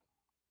wagering.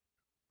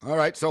 All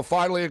right. So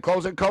finally, in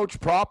closing, coach,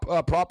 prop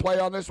play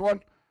on this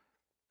one.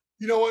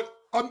 You know what?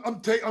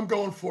 I'm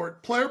going for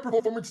it. Player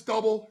performance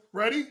double.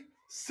 Ready?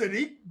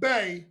 Sadiq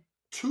Bey,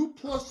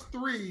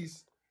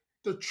 2+3s.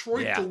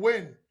 Detroit to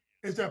win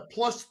is at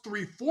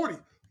 +340.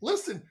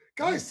 Listen,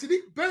 guys,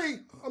 Sadiq Bey,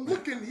 I'm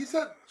looking. He's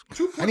at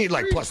 2+3. I need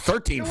like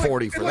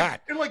 +1340 for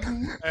that. In like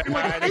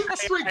 8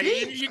 straight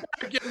games. You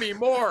gotta give me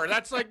more.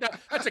 That's like that.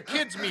 That's a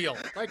kid's meal.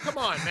 Like, come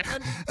on,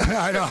 man.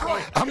 I know.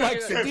 I'm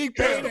like Sadiq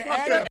Bey to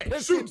add the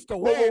Pistons to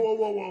win.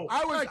 Whoa.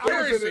 I was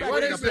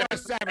What is expecting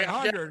this? a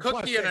 +700,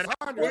 Cookie and an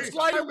 +600. It's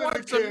like I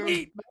want some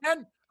meat,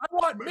 man. I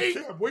want meat.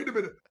 Wait a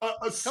minute.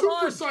 A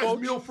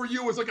supersized meal for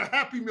you is like a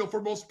happy meal for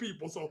most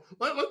people. So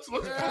let's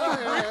but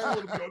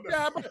I'm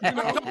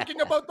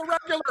talking about the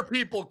regular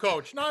people,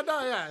 coach. No,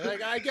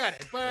 like, I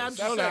get it, but I'm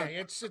just saying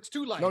it's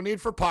too late. No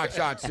need for pot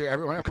shots here.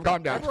 Everyone,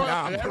 calm down.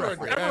 Everyone's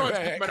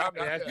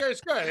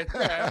it's good. It's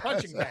a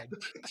punching bag.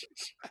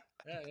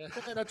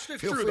 That's Feel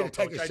true. free Though, to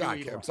take coach. a shot,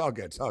 Kim. It's all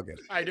good.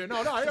 I do.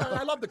 No,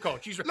 I love the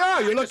coach. He's No,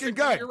 you're looking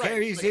good. You're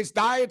right. His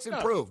diet's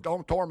improved.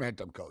 Don't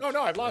torment him, coach.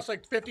 No, I've lost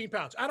like 15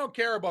 pounds. I don't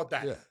care about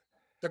that. Yeah.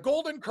 The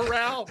Golden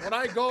Corral, when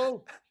I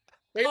go,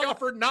 they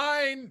offer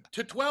 9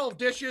 to 12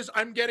 dishes.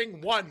 I'm getting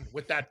 1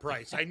 with that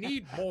price. I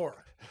need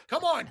more.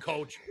 Come on,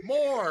 coach.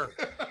 More.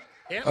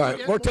 All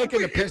right, we're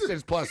taking the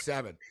Pistons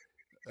 +7.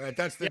 All right,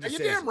 that's the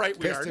decision. You're damn right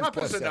we Pistons are. Enough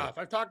is +7. enough.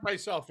 I've talked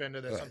myself into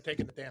this. I'm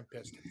taking the damn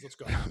Pistons. Let's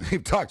go.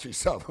 You've talked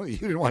yourself. You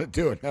didn't want to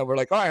do it. Now we're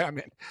like, all right, I'm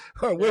in.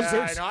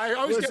 Wizards, I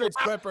always Wizards,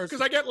 get Clippers.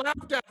 because I get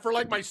laughed at for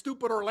like my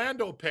stupid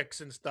Orlando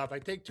picks and stuff. I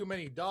take too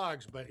many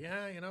dogs, but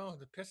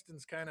the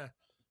Pistons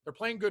they're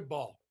playing good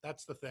ball.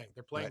 That's the thing.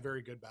 They're playing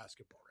very good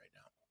basketball right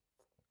now.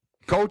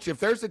 Coach, if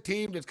there's a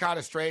team that's kind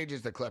of strange,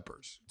 it's the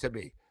Clippers to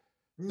me.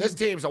 This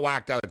team's a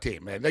whacked out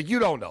team, man. Like, you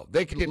don't know.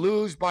 They can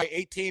lose by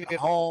 18 at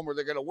home, or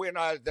they're going to win.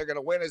 They're going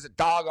to win as a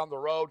dog on the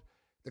road.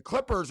 The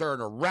Clippers are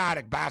an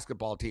erratic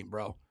basketball team,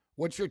 bro.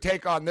 What's your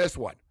take on this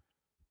one?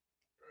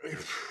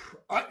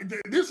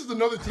 This is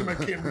another team I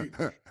can't read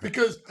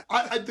because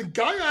the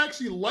guy I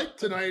actually liked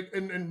tonight,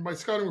 and my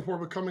scouting report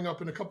will be coming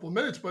up in a couple of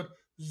minutes, but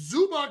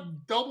Zubac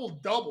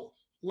double-double.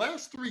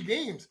 Last 3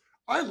 games,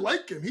 I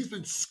like him. He's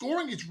been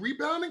scoring. He's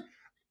rebounding.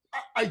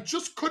 I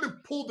just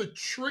couldn't pull the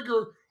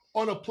trigger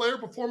on a player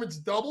performance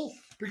double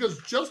because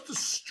just a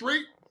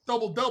straight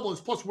double-double is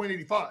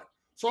 +185.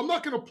 So I'm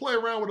not going to play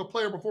around with a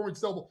player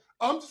performance double.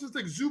 I'm just going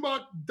to take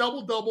Zubac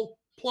double-double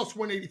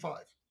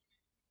 +185.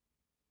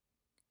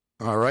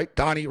 All right,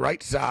 Donnie,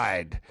 right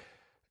side.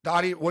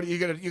 Donnie, what are you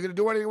gonna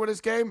do anything with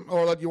this game,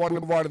 or you want to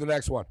move on to the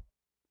next one?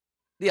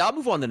 Yeah, I'll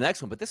move on to the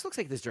next one, but this looks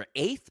like this is their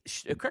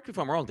 8th, correct me if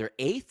I'm wrong, their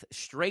 8th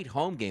straight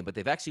home game, but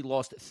they've actually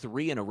lost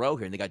 3 in a row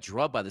here, and they got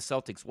drubbed by the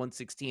Celtics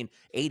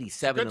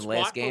 116-87 in the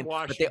last game.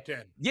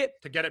 Washington,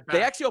 to get it back.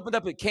 They actually opened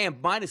up at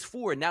Cam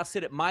 -4 and now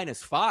sit at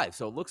 -5,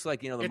 so it looks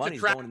like, the money's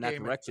going in that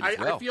direction as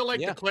well. I feel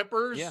like the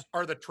Clippers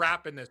are the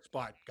trap in this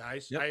spot,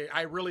 guys. Yep.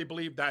 I really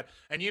believe that.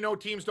 And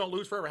teams don't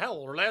lose forever. Hell,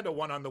 Orlando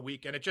won on the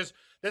weekend.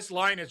 This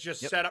line is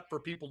just set up for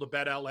people to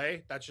bet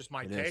LA. That's just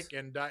my take.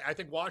 And I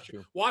think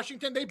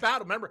Washington, they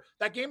battled. Remember,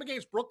 that game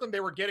against Brooklyn, they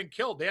were getting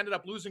killed. They ended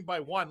up losing by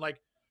 1.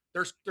 Like,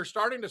 they're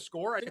starting to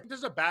score. I think this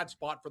is a bad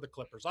spot for the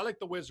Clippers. I like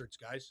the Wizards,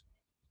 guys.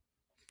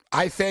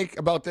 I think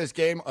about this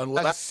game,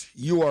 unless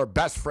you are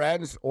best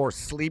friends or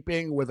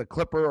sleeping with a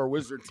Clipper or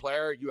Wizard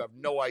player, you have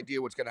no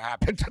idea what's going to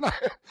happen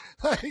tonight.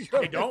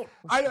 They don't.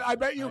 I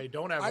bet you. I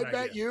don't have. I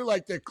bet you,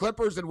 like the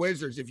Clippers and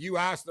Wizards, if you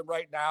ask them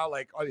right now,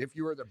 like if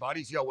you were their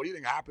buddies, what do you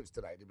think happens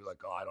tonight? They'd be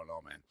like, oh, I don't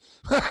know, man.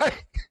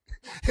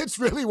 It's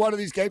really one of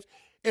these games.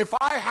 If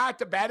I had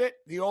to bet it,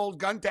 the old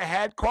gun to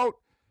head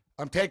quote,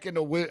 I'm taking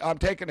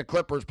the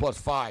Clippers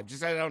 +5.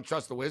 Just I don't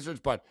trust the Wizards,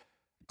 but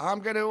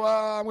I'm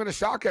gonna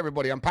shock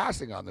everybody. I'm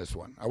passing on this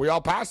one. Are we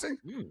all passing?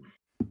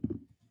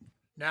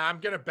 Nah, I'm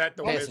gonna bet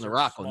the Wizards. Passing the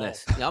rock on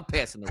this. Yeah, I'm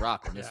passing the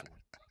rock on this one.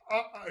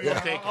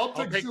 I'll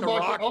take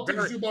Zubac. I'll take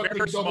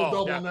Zubac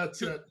double-double, and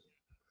that's it.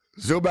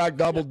 Zubac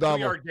double-double.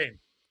 2-yard game.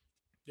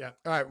 Yeah.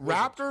 All right,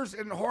 Raptors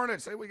and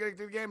Hornets. We got to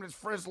do the game.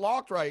 It's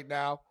locked right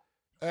now.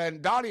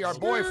 And Donnie, our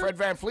boy, Fred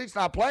VanVleet's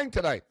not playing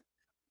tonight.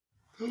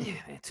 Yeah,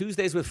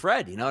 Tuesdays with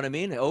Fred, you know what I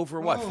mean? Over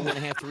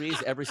 4.5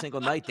 threes every single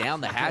night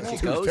down the hatch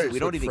it goes. We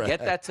don't even get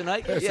that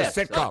tonight. It's a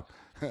sitcom.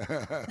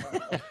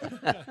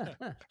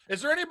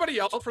 Is there anybody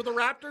else for the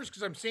Raptors?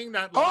 Because I'm seeing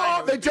that.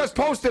 Oh, they just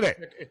posted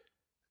it.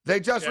 They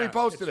just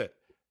reposted it.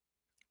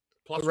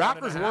 The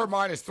Raptors were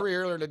 -3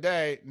 earlier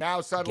today.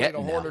 Now suddenly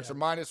the Hornets are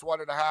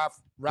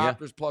 -1.5.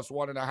 Raptors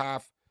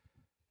 +1.5.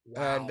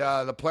 Wow. And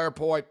the player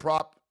point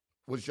prop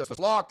was just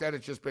locked, and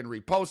it's just been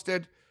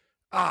reposted.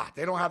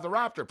 They don't have the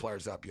Raptor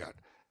players up yet.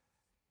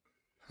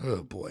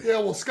 Oh, boy. Yeah,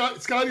 well,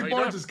 Scotty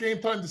Barnes is game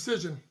time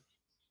decision.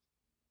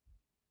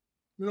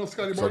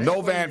 Scotty Barnes. So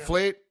no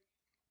VanVleet.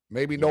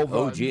 Maybe no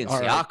OG and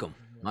Siakam.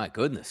 Right. My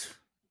goodness.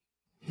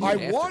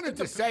 I wanted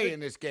to say in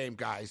this game,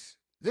 guys,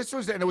 it's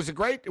a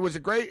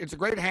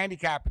great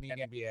handicap in the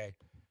NBA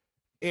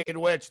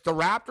in which the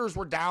Raptors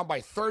were down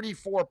by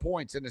 34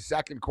 points in the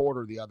second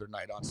quarter the other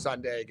night on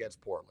Sunday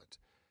against Portland.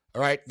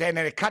 All right. Then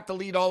it cut the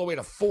lead all the way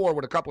to 4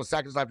 with a couple of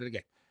seconds left in the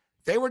game.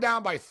 They were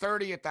down by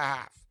 30 at the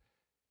half.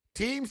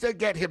 Teams that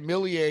get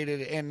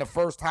humiliated in the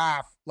first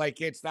half,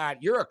 like it's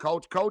not, you're a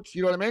coach,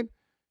 you know what I mean?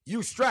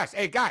 You stress,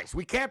 hey, guys,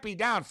 we can't be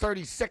down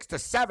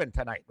 36-7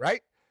 tonight,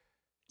 right?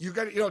 You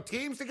got,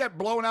 teams that get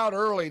blown out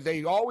early,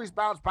 they always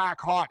bounce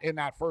back hot in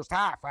that first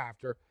half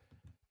after.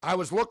 I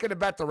was looking to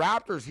bet the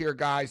Raptors here,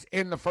 guys,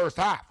 in the first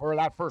half, or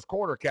that first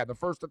quarter, Ken, the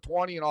first to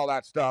 20 and all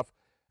that stuff,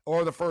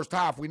 or the first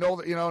half. We know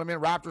that, you know what I mean?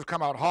 Raptors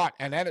come out hot,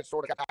 and then it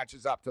sort of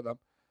catches up to them.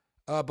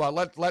 But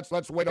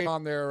let's wait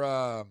on their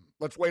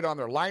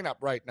lineup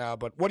right now.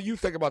 But what do you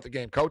think about the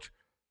game, Coach?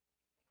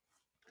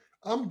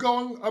 I'm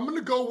going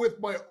to go with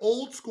my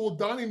old school.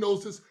 Donnie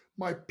knows this.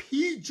 My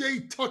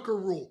PJ Tucker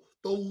rule,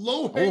 the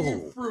low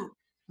hanging fruit.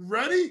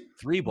 Ready?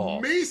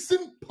 3-ball.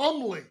 Mason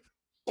Plumlee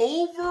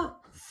over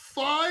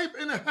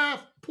 5.5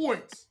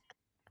 points.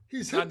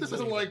 He's hit this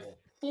in like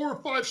 4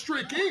 or 5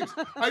 straight games.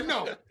 I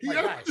know. He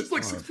had just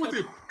like 6 points.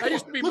 That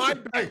used to be my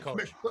bad,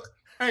 Coach.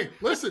 Hey,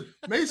 listen,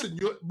 Mason,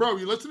 you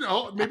listen.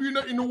 Maybe you're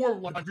not in the war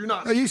life. You're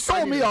not. You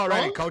sold me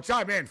already, Coach.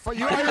 I'm in.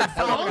 You and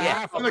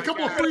a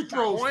couple of free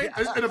throws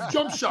and a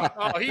jump shot.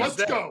 Let's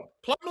go.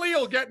 Plumlee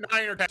will get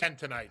 9 or 10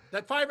 tonight.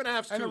 That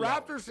 5.5's too And the low.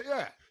 Raptors,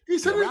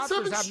 He's hitting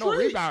 7 straight. Have no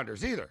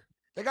rebounders either.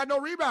 They got no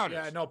rebounders.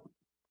 Yeah, no,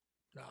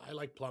 I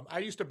like Plum. I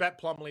used to bet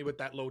Plumlee with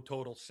that low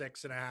total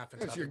 6.5 and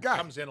That's stuff. your guy.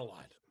 Comes in a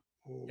lot.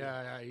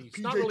 Yeah, he's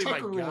PJ not really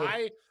Tucker my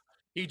guy.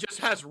 He just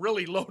has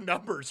really low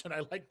numbers, and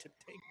I like to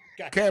take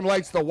guys. Cam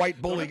likes the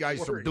white bully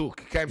guys from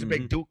Duke. Cam's a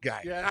big Duke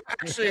guy. Yeah,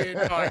 actually,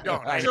 no, I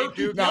don't. I hate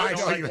Duke. No, I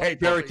know you hate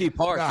Cherokee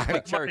Park. No,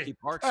 Like Cherokee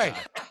Park. Hey,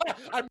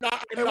 I'm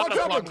not. Hey, what's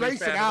up with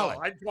Grayson Allen?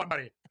 I just want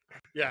money.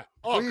 Yeah.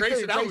 What Oh, do you Grayson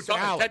think, Allen. Grayson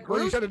Allen? Ted What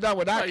Cruz. you should have done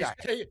with that guy?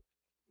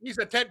 He's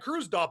a Ted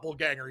Cruz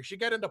doppelganger. He should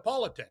get into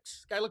politics.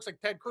 This guy looks like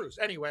Ted Cruz.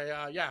 Anyway,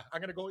 yeah, I'm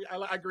gonna go.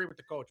 I agree with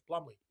the coach,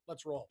 Plumlee.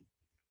 Let's roll.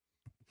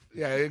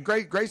 Yeah,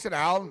 Grayson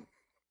Allen.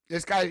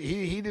 This guy,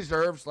 he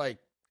deserves, like,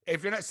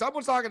 if you're not,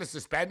 someone's not going to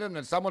suspend him,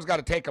 then someone's got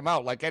to take him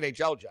out, like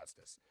NHL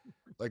justice.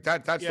 Like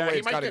that's the way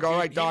it's got to go,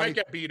 right, Donnie? He might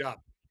get beat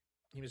up.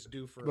 He was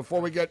due for. Before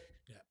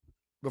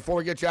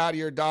we get you out of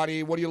here,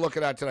 Donnie, what are you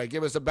looking at tonight?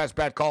 Give us the best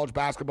bet: college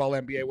basketball,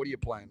 NBA. What are you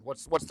playing?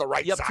 What's the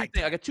right side?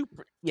 I got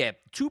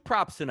two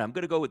props tonight. I'm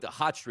going to go with the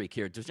hot streak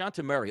here.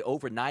 DeJounte Murray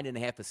over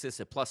 9.5 assists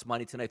at plus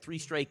money tonight. 3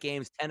 straight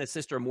games, 10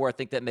 assists or more. I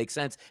think that makes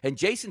sense. And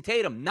Jason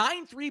Tatum,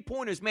 9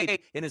 3-pointers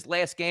made in his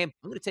last game.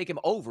 I'm going to take him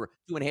over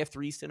 2.5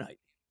 threes tonight.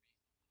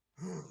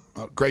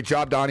 Great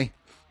job, Donnie.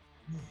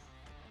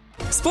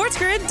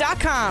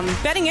 SportsGrid.com.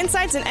 Betting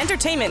insights and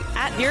entertainment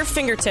at your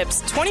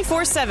fingertips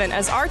 24/7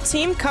 as our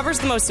team covers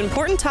the most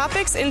important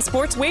topics in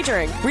sports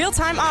wagering.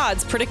 Real-time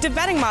odds, predictive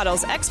betting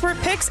models, expert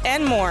picks,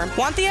 and more.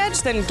 Want the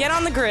edge? Then get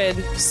on the grid.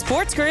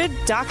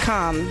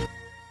 SportsGrid.com.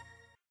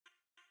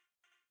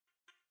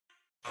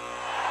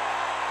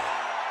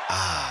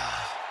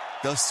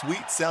 The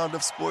sweet sound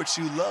of sports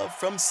you love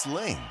from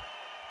Sling.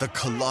 The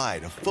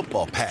collide of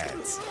football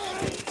pads.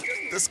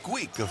 The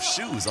squeak of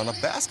shoes on a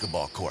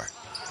basketball court.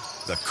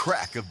 The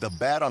crack of the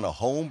bat on a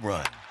home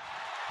run.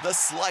 The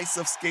slice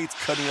of skates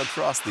cutting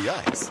across the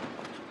ice.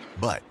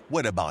 But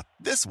what about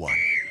this one?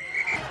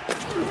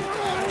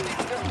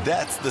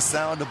 That's the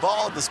sound of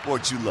all the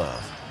sports you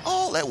love,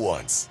 all at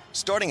once.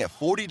 Starting at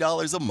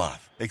 $40 a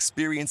month.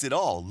 Experience it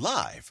all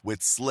live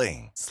with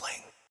Sling.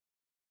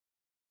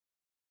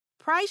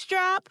 Price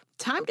drop?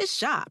 Time to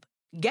shop.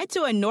 Get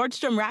to a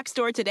Nordstrom Rack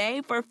store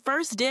today for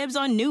first dibs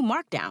on new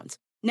markdowns.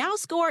 Now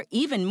score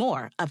even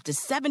more, up to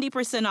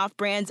 70% off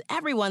brands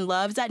everyone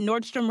loves at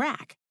Nordstrom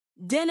Rack.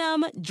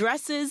 Denim,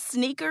 dresses,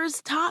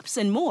 sneakers, tops,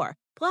 and more.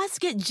 Plus,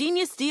 get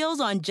genius deals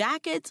on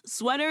jackets,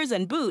 sweaters,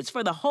 and boots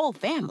for the whole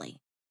family.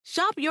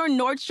 Shop your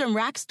Nordstrom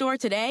Rack store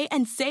today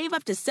and save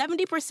up to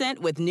 70%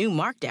 with new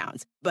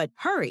markdowns. But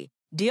hurry,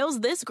 deals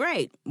this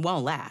great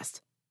won't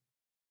last.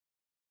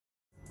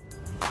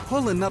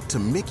 Pulling up to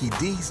Mickey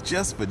D's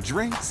just for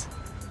drinks?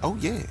 Oh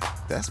yeah,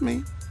 that's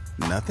me.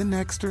 Nothing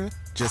extra,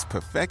 just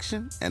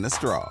perfection and a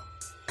straw.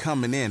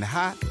 Coming in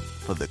hot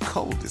for the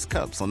coldest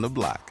cups on the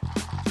block.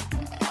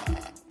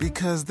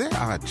 Because there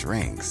are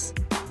drinks.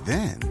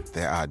 Then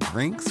there are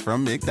drinks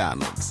from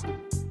McDonald's.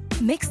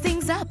 Mix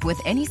things up with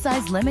any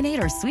size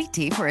lemonade or sweet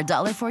tea for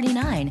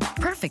 $1.49.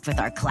 Perfect with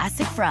our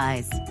classic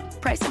fries.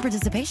 Price and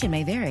participation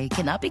may vary.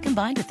 Cannot be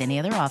combined with any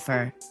other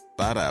offer.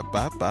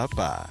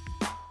 Ba-da-ba-ba-ba.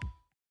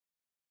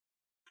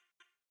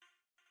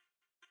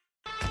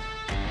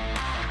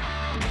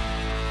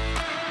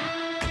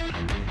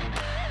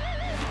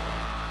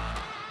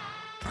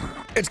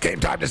 It's Game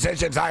Time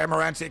Decisions. I am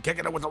Morency,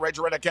 kicking it with the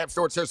Ranger Red Camp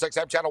Stewart, Sirius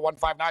XM Channel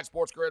 159,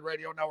 Sports Grid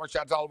Radio Network.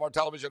 Shout out to all of our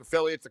television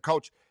affiliates. The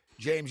coach,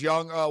 James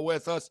Young,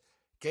 with us,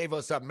 gave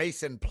us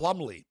Mason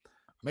Plumlee.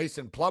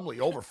 Mason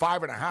Plumlee, over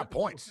 5.5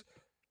 points.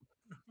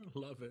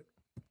 Love it.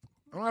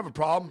 I don't have a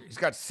problem. He's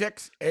got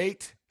 6,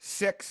 8,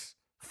 6,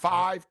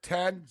 5,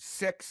 10,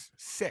 6,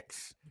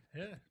 6.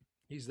 Yeah,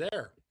 he's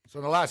there. So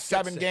in the last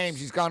 7 games,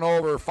 he's gone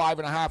over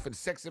 5.5 in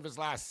 6 of his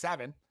last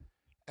 7.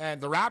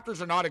 And the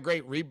Raptors are not a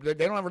great they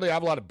don't really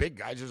have a lot of big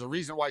guys. There's a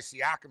reason why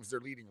Siakam's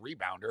their leading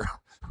rebounder,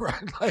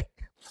 right? Like,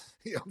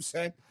 you know what I'm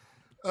saying?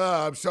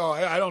 So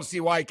I don't see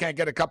why he can't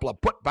get a couple of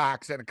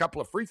putbacks and a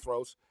couple of free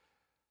throws.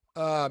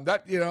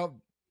 That's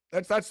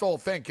the whole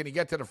thing. Can he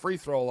get to the free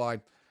throw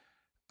line?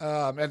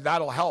 And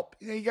that'll help.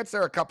 He gets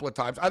there a couple of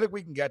times. I think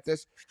we can get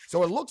this.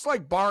 So it looks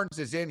like Barnes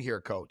is in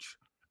here, Coach.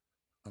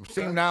 I'm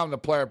seeing now in the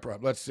player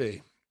prep. Let's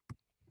see.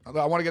 I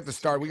want to get the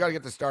start. We got to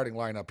get the starting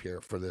lineup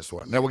here for this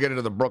one. Then we'll get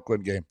into the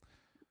Brooklyn game.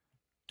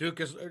 Duke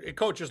is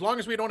Coach. As long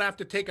as we don't have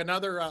to take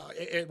another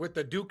with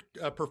the Duke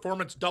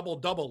performance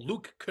double,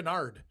 Luke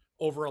Kennard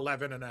over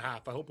 11.5. I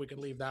hope we can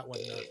leave that one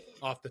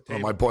off the table.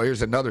 Oh, my boy,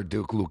 here's another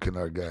Duke Luke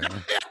Kennard guy. Huh?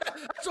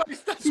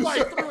 That's why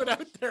I threw it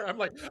out there. I'm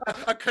like,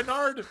 a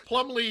Kennard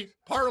Plumlee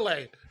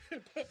parlay.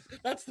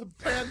 That's the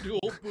FanDuel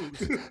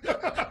boost.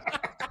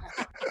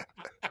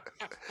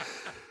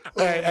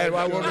 And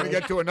we're going to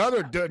get to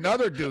another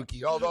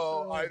Dookie,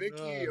 although I think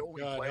he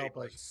only played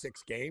like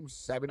 6 games,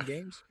 7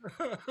 games,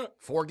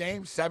 4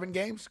 games, 7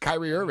 games.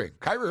 Kyrie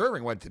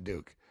Irving went to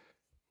Duke.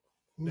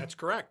 That's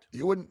correct.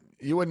 You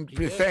wouldn't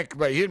think,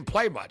 but he didn't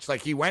play much.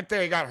 Like, he went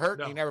there, he got hurt,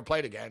 and he never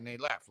played again, and he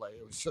left. Like,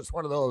 it was just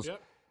one of those.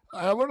 Yep.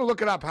 I want to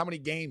look it up how many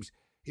games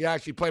he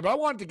actually played, but I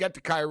wanted to get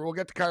to Kyrie. We'll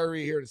get to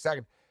Kyrie here in a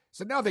second.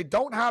 So now they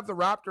don't have the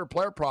Raptor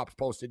player props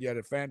posted yet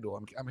at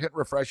FanDuel. I'm hitting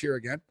refresh here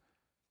again.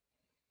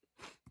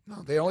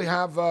 No, they only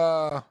have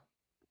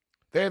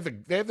they have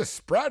the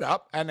spread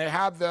up, and they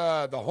have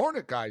the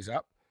Hornet guys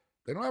up.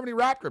 They don't have any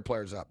Raptor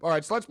players up. All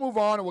right, so let's move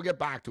on, and we'll get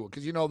back to it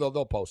because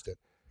they'll post it.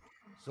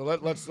 So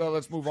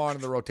let's move on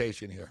in the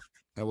rotation here,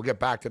 and we'll get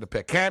back to the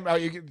pick. Cam,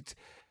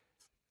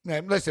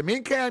 listen, me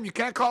and Cam, you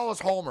can't call us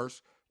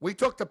homers. We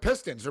took the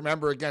Pistons,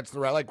 remember, against the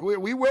Raptors. Like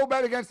we will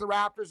bet against the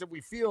Raptors if we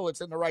feel it's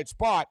in the right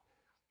spot.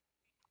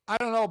 I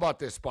don't know about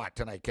this spot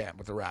tonight, Cam,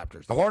 with the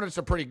Raptors. The Hornets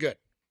are pretty good.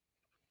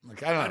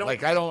 I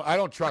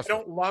don't trust. I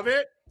don't love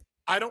it.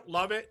 I don't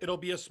love it. It'll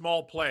be a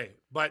small play,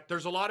 but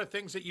there's a lot of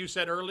things that you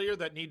said earlier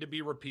that need to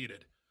be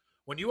repeated.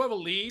 When you have a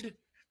lead,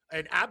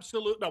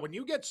 when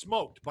you get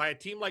smoked by a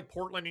team like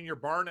Portland in your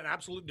barn and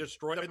absolutely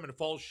destroy them and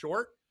falls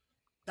short,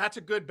 that's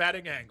a good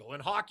betting angle.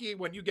 In hockey,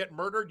 when you get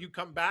murdered, you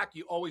come back,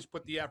 you always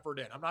put the effort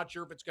in. I'm not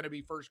sure if it's going to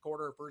be first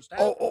quarter or first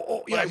half.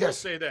 But I will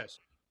say this.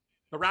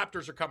 The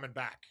Raptors are coming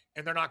back,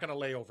 and they're not going to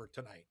lay over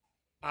tonight.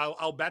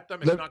 I'll bet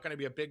them. It's not going to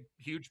be a big,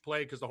 huge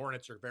play because the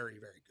Hornets are very,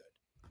 very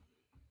good.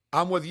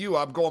 I'm with you.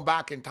 I'm going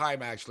back in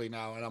time, actually,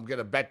 now, and I'm going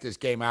to bet this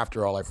game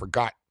after all. I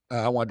forgot.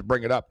 I wanted to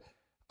bring it up.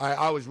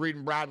 I was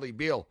reading Bradley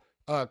Beal,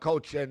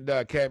 Coach, and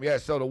Cam. Yeah,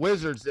 so the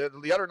Wizards,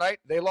 the other night,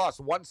 they lost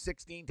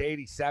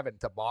 116-87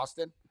 to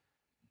Boston.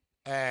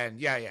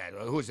 And,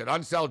 who was it?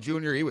 Unseld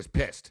Jr., he was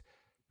pissed,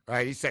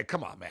 right? He said,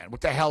 come on, man, what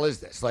the hell is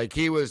this? Like,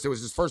 it was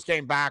his first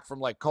game back from,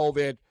 like,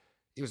 COVID.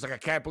 He was like, I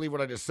can't believe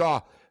what I just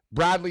saw.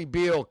 Bradley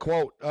Beal,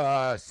 quote,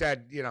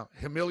 said,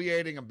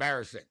 humiliating,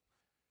 embarrassing.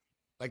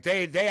 Like,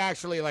 they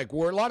actually, like,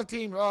 were a lot of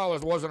teams,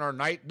 it wasn't our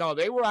night. No,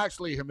 they were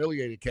actually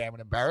humiliated, Cam,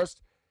 and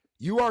embarrassed.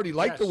 You already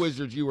liked the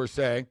Wizards, you were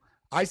saying.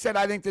 I said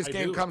I think this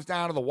game comes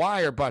down to the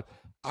wire, but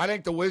I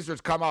think the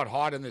Wizards come out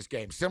hot in this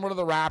game, similar to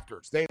the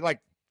Raptors. They,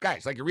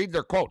 guys, you read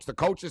their quotes. The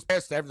coach is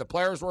pissed. The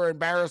players were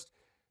embarrassed.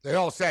 They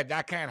all said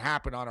that can't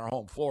happen on our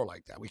home floor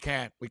like that. We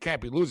can't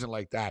be losing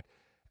like that.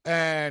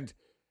 And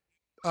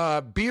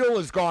Beal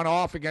has gone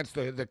off against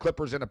the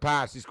Clippers in the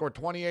past. He scored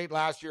 28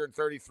 last year and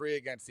 33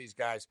 against these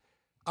guys.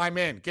 I'm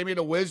in. Give me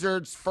the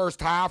Wizards first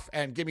half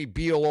and give me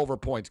Beal over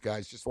points,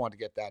 guys. Just wanted to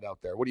get that out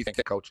there. What do you think,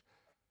 Coach?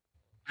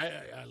 I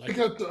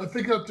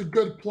think that's a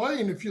good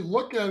play. And if you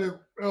look at it,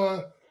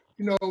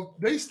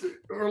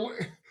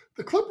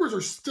 the Clippers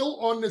are still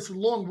on this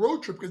long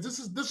road trip because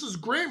this is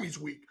Grammys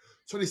week.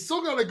 So they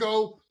still got to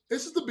go.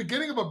 This is the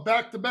beginning of a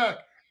back-to-back.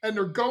 And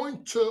they're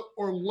going to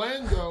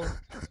Orlando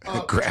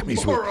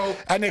Grammys tomorrow. Week.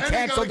 And they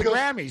canceled the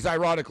Grammys,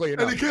 ironically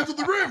enough. And they canceled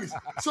the Grammys.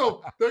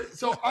 So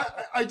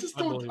I just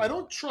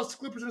don't trust the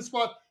Clippers in the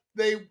spot.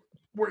 They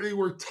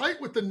were tight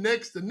with the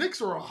Knicks. The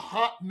Knicks are a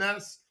hot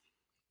mess.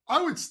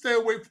 I would stay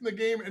away from the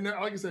game. And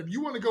like I said, if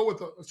you want to go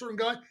with a certain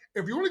guy,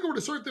 if you want to go with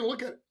a certain thing,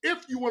 look at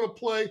if you want to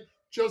play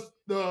just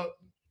the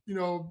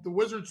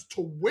Wizards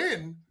to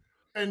win,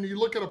 and you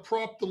look at a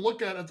prop to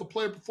look at as a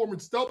player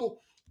performance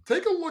double.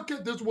 Take a look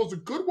at this. Was a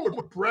good one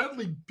with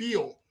Bradley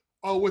Beal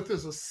with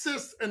his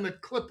assists and the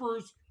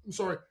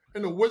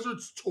and the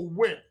Wizards to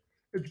win.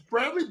 It's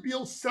Bradley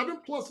Beal 7+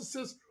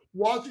 assists,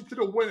 Washington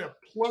to win at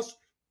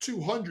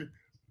 +200.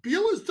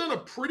 Beal has done a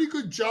pretty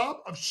good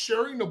job of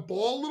sharing the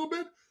ball a little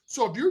bit.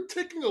 So if you're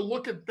taking a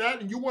look at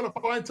that and you want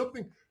to find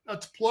something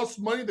that's plus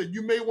money that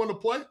you may want to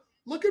play,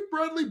 look at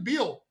Bradley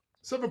Beal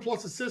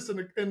 7+ assists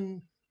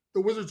and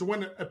the Wizards to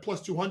win at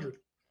 +200.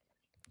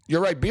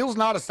 You're right. Beal's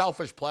not a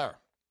selfish player.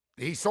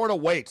 He sort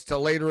of waits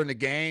till later in the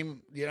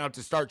game,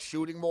 to start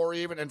shooting more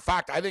even. In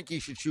fact, I think he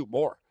should shoot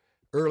more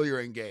earlier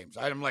in games.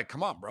 I'm like,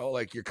 come on, bro.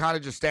 Like, you're kind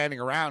of just standing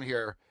around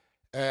here.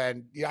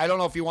 And I don't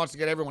know if he wants to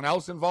get everyone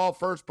else involved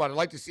first, but I'd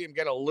like to see him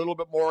get a little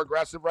bit more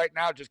aggressive right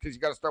now just because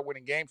you got to start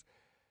winning games.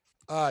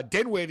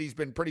 Dinwiddie's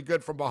been pretty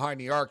good from behind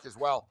the arc as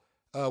well,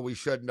 we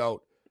should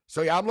note.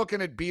 So, I'm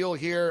looking at Beal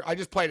here. I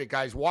just played it,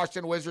 guys.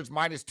 Washington Wizards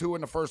 -2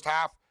 in the first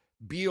half.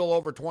 Beal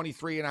over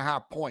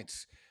 23.5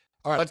 points.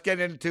 All right, let's get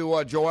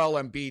into Joel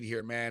Embiid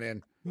here, man.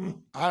 And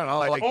I don't know,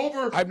 like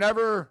over. I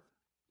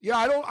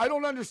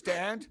don't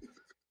understand.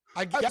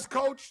 I guess,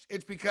 Coach,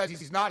 it's because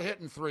he's not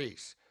hitting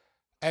threes,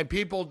 and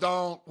people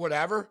don't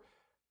whatever.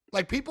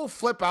 Like, people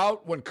flip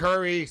out when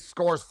Curry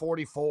scores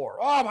 44.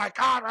 Oh my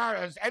God!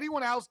 As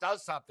anyone else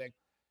does something,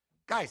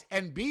 guys,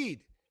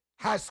 Embiid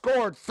has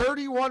scored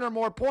 31 or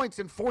more points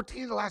in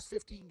 14 of the last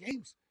 15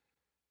 games.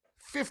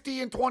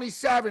 50 and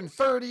 27,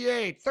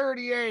 38,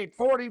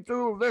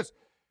 42. This,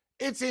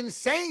 it's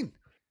insane.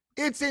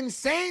 It's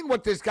insane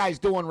what this guy's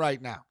doing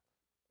right now.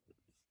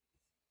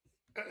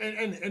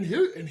 And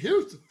here's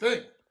the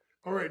thing.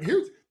 All right,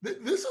 this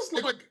is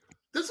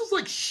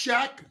like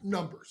Shaq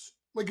numbers.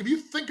 Like, if you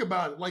think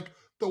about it, like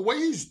the way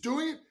he's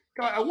doing it,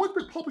 guy, I want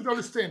the public to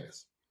understand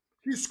this.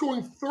 He's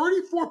scoring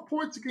 34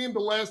 points a game the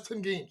last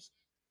 10 games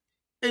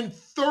in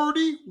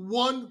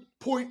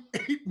 31.8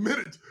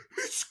 minutes.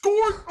 He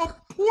scored a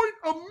point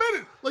a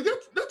minute. Like,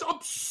 that's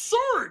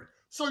absurd.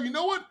 So you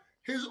know what?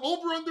 His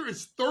over-under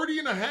is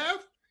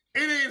 30.5.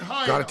 It ain't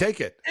high. Gotta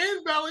take it.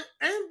 And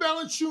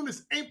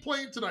Valanciunas ain't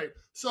playing tonight.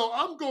 So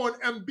I'm going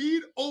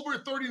Embiid over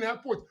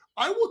 30.5 points.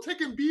 I will take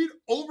Embiid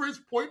over his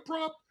point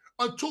prop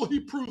until he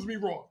proves me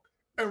wrong.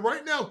 And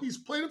right now, he's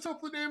playing himself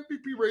in the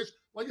MVP race.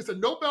 Like I said,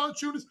 no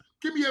Valanciunas.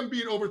 Give me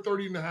Embiid over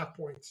 30.5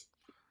 points.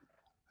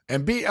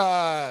 And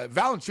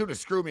Valanciunas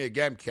screwed me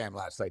again, Cam,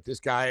 last night.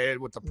 This guy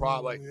with the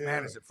prop,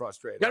 man, is it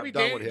frustrating. Gotta be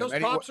dangerous. Those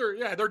props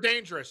are, they're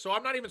dangerous. So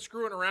I'm not even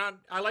screwing around.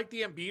 I like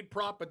the Embiid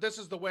prop, but this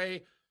is the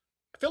way.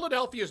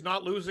 Philadelphia is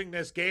not losing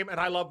this game, and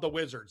I love the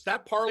Wizards.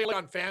 That parlay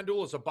on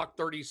FanDuel is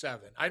 $1.37.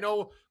 I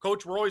know,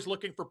 Coach, we're always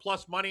looking for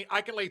plus money.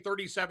 I can lay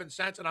 37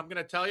 cents, and I'm going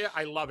to tell you,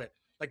 I love it.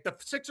 Like, the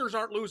Sixers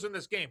aren't losing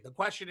this game. The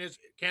question is,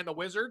 can the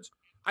Wizards?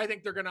 I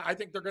think they're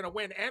gonna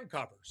win and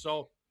cover.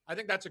 So I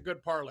think that's a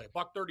good parlay.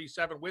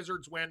 $1.37.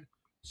 Wizards win,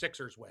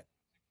 Sixers win.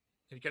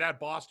 And you can add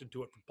Boston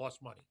to it for plus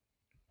money.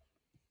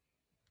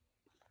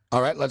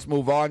 All right, let's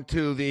move on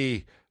to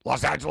the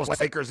Los Angeles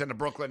Lakers and the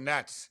Brooklyn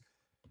Nets.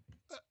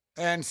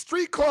 And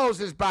Street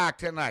Clothes is back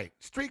tonight.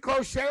 Street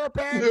Clothes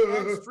Sherapan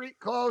and Street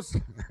Clothes.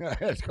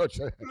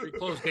 Street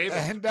Clothes Davis.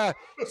 And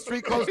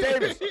Street Clothes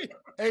Davis.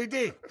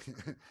 AD.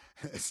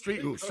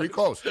 Street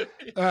Clothes.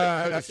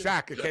 That's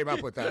Shaq that came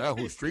up with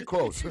that. Street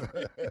Clothes.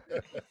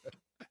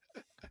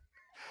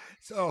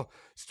 So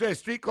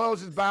Street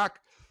Clothes is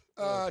back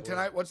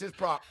tonight. What's his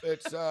prop?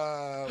 It's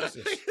what's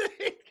this?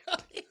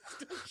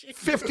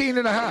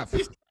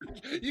 15.5.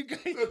 You guys,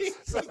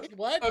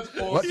 what?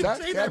 What's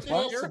that? That's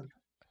awesome.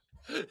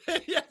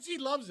 Yes, he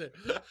loves it.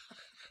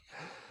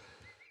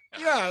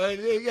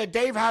 Yeah,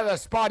 Dave had a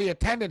spotty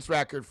attendance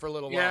record for a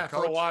little while. Yeah,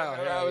 for a while.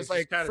 Yeah, I was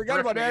like, forget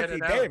about Anthony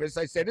Davis.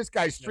 I said, this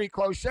guy's Street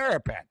Clothes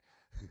Sherapan.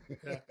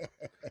 Yeah.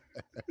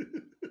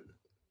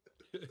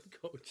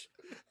 Coach.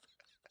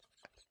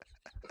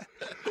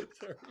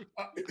 Sorry.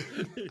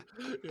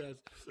 Yes.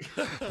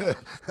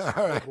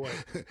 All right. Oh,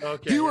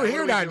 okay. You were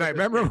here that night.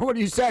 Remember when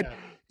you said,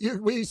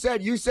 you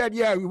said,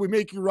 yeah, we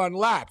make you run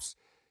laps.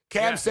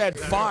 Cam said,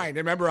 fine. And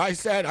remember, I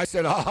said,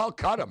 I'll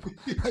cut him.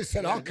 I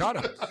said, I'll cut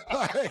him.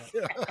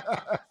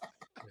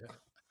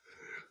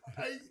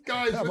 Hey,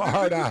 guys, I'm a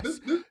hard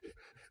ass.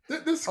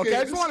 This okay, game,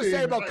 I just want to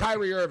say about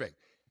Kyrie Irving.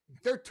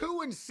 They're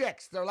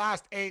 2-6 their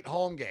last 8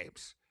 home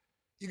games.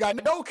 You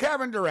got no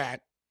Kevin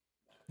Durant.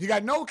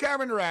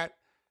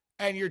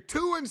 And you're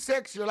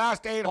 2-6 your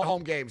last 8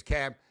 home games,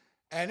 Cam.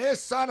 And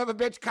this son of a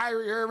bitch,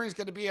 Kyrie Irving, is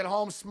going to be at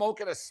home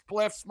smoking a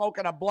spliff,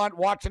 smoking a blunt,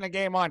 watching a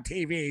game on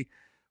TV.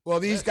 Well,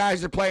 these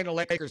guys are playing the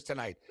Lakers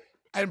tonight.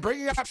 And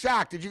bringing up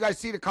Shaq, did you guys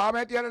see the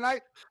comment the other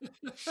night?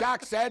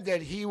 Shaq said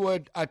that he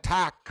would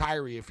attack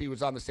Kyrie if he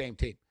was on the same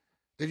team.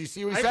 Did you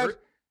see what he said?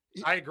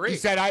 I agree. He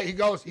said,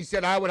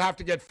 I would have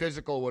to get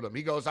physical with him.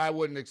 He goes, I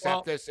wouldn't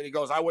accept this. And he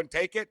goes, I wouldn't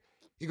take it.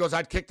 He goes,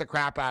 I'd kick the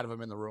crap out of him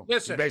in the room.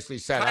 Listen, he basically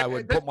said I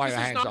would put my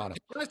hands on him.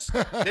 This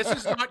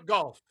is not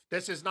golf.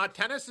 This is not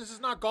tennis. This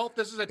is not golf.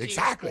 This is a team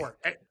sport.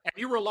 And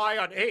you rely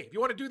on, hey, if you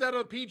want to do that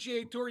on the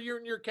PGA Tour, you're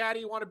in your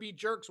caddy, you want to be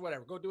jerks,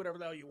 whatever. Go do whatever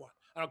the hell you want.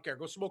 I don't care.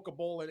 Go smoke a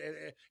bowl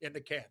in the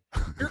can.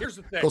 Here's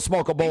the thing. Go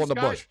smoke a bowl in the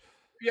bush.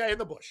 Yeah, in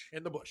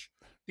the bush.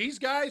 These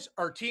guys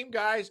are team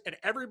guys, and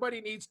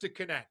everybody needs to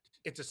connect.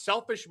 It's a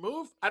selfish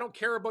move. I don't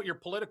care about your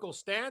political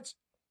stance.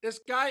 This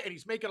guy, and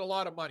he's making a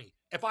lot of money.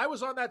 If I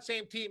was on that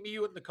same team, me,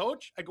 you, and the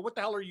coach, I go, what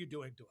the hell are you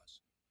doing to us?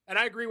 And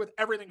I agree with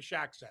everything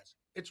Shaq says.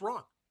 It's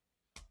wrong.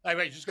 I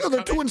mean, just they're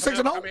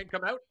 2-6-0.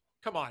 Come out.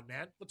 Come on,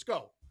 man. Let's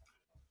go.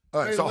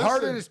 All right, hey, so listen,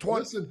 Harden is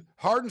 20.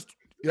 Harden's,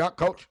 yeah,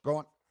 coach, go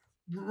on.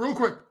 Real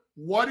quick,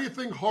 why do you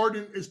think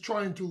Harden is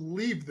trying to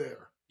leave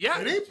there? Yeah.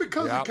 It ain't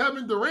because of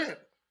Kevin Durant.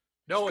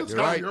 No, it's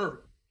right.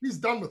 He's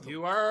done with him.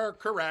 You are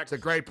correct. It's a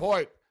great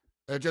point.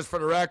 Just for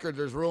the record,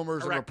 there's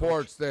rumors and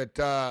reports that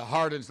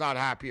Harden's not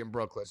happy in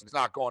Brooklyn. It's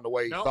not going the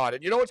way he thought.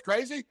 And you know what's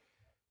crazy?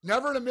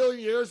 Never in a million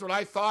years would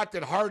I thought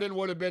that Harden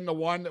would have been the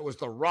one that was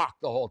the rock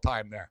the whole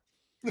time there.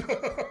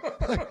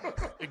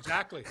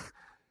 Exactly.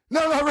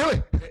 No,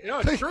 really.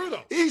 It's true,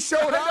 though. He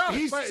showed up.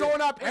 He's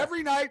showing up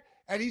every night,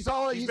 and he's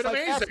like, amazing.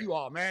 F you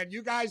all, man.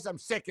 You guys, I'm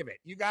sick of it.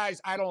 You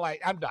guys,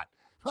 I'm done.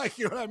 Like,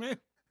 you know what I mean?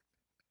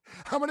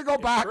 I'm going to go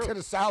back to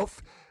the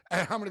South,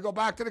 and I'm going to go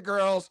back to the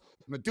girls.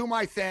 I'm going to do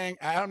my thing.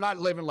 I'm not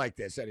living like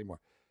this anymore.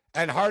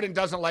 And Harden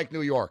doesn't like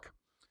New York.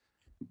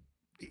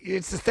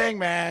 It's the thing,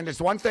 man. It's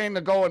one thing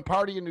to go and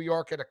party in New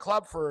York at a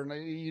club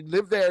you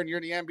live there and you're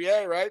in the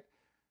NBA, right?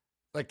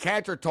 Like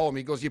Cantor told me,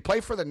 he goes, you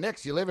play for the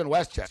Knicks, you live in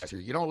Westchester.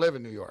 You don't live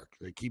in New York.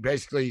 Like he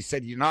basically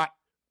said,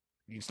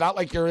 it's not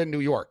like you're in New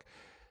York.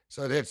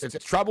 So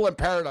it's trouble in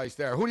paradise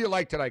there. Who do you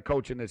like tonight,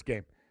 coach, in this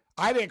game?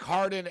 I think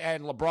Harden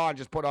and LeBron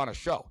just put on a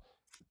show.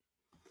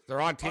 They're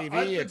on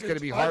TV. It's going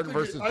to be Harden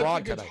versus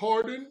Bron tonight. It's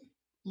Harden,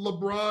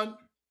 LeBron,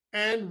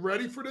 and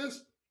ready for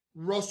this,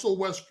 Russell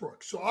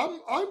Westbrook. So I'm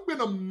going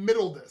to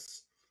middle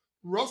this.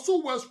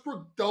 Russell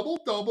Westbrook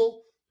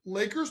double-double.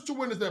 Lakers to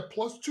win is at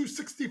plus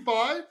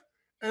 265.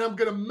 And I'm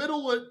going to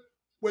middle it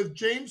with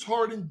James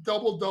Harden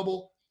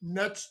double-double.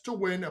 Nets to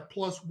win at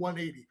plus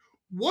 180.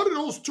 What are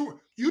those two?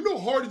 You know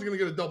Harden's going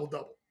to get a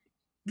double-double.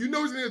 You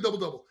know he's going to get a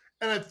double-double.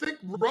 And I think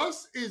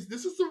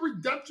this is a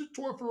redemption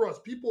tour for Russ.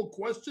 People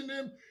question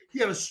him. He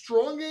had a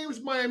strong game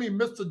with Miami,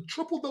 missed a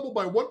triple-double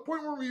by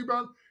 1.1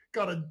 rebound,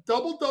 got a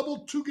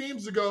double-double 2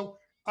 games ago.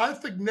 I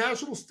think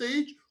national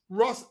stage,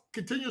 Russ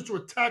continues to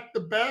attack the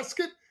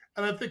basket,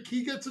 and I think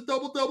he gets a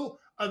double-double.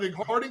 I think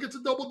Harden gets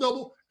a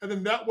double-double, and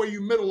then that way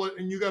you middle it,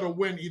 and you got to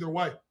win either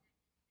way.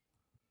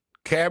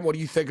 Cam, what do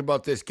you think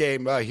about this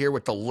game here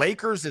with the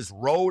Lakers as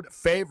road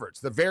favorites?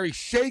 The very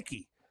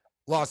shaky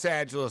Los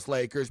Angeles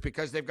Lakers,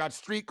 because they've got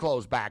street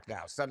clothes back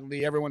now.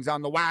 Suddenly everyone's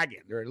on the wagon.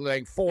 They're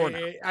laying 4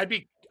 now.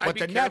 But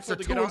the Nets are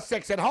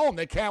 2-6 at home.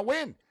 They can't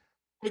win.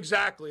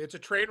 Exactly. It's a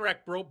train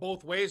wreck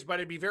both ways, but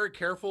I'd be very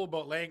careful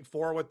about laying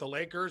 4 with the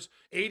Lakers.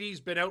 80's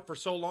been out for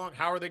so long.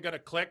 How are they going to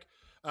click?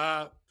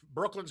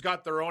 Brooklyn's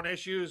got their own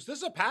issues. This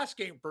is a pass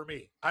game for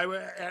me.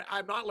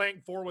 I'm not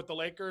laying 4 with the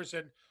Lakers.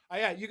 And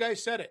you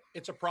guys said it.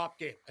 It's a prop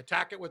game.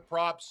 Attack it with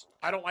props.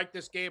 I don't like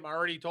this game. I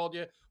already told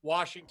you.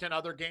 Washington,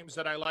 other games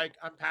that I like.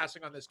 I'm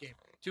passing on this game.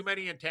 Too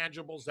many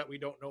intangibles that we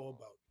don't know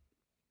about.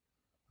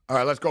 All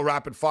right, let's go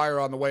rapid fire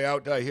on the way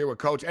out here with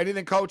Coach.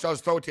 Anything, Coach? I'll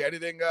just throw it to you.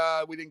 Anything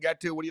we didn't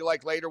get to? What do you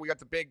like later? We got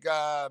the big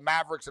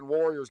Mavericks and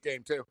Warriors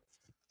game, too.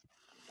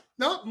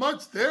 Not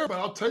much there, but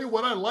I'll tell you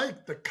what I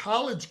like. The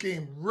college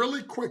game,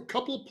 really quick.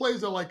 Couple of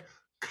plays I like.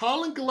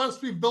 Colin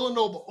Gillespie,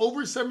 Villanova,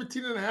 over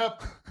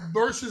 17.5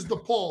 versus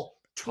DePaul.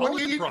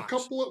 28 a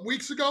couple of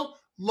weeks ago.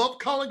 Love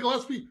Colin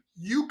Gillespie.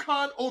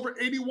 UConn over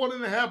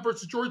 81.5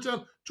 versus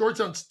Georgetown.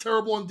 Georgetown's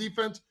terrible on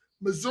defense.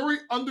 Missouri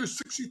under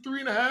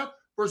 63.5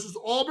 versus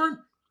Auburn.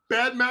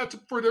 Bad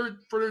matchup for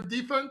their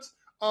defense.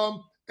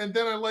 And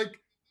then I like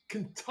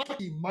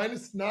Kentucky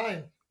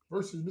 -9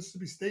 versus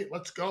Mississippi State.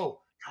 Let's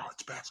go.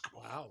 College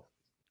basketball. Wow.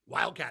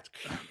 Wildcats.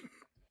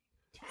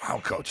 Wow,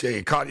 Coach. Yeah,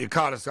 you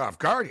caught us off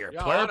guard here.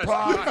 Yeah, Player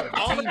prop.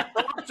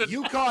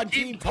 UConn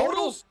team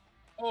totals.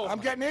 Oh, I'm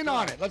getting in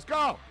on it. Let's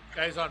go.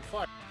 Guys on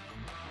fire.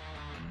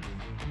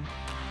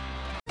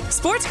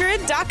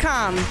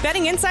 SportsGrid.com.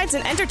 Betting insights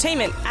and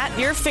entertainment at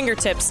your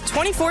fingertips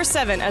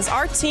 24/7 as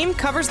our team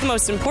covers the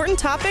most important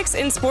topics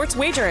in sports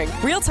wagering.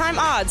 Real-time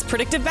odds,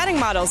 predictive betting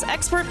models,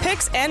 expert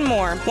picks, and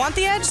more. Want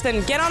the edge?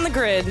 Then get on the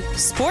grid.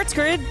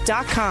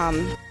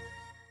 SportsGrid.com.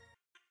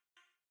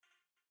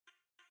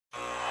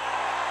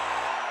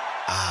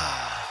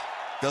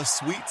 The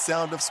sweet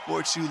sound of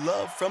sports you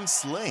love from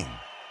Sling.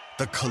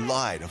 The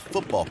collide of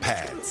football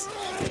pads.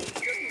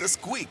 The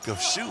squeak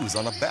of shoes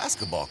on a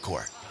basketball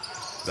court.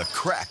 The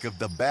crack of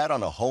the bat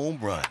on a home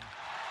run.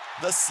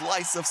 The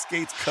slice of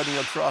skates cutting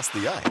across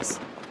the ice.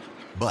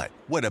 But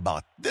what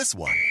about this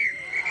one?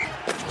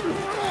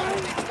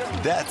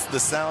 That's the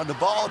sound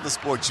of all the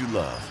sports you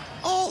love,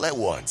 all at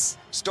once.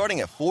 Starting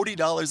at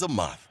 $40 a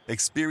month.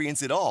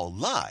 Experience it all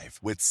live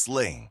with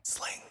Sling.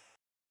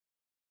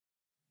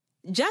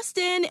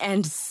 Justin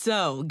and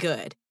so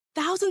good.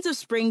 Thousands of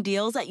spring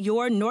deals at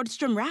your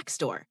Nordstrom Rack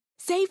store.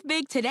 Save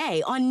big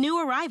today on new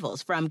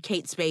arrivals from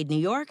Kate Spade New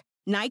York,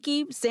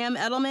 Nike, Sam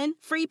Edelman,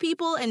 Free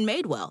People, and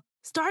Madewell,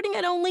 starting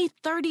at only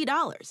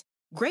 $30.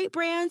 Great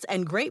brands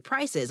and great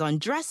prices on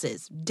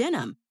dresses,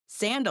 denim,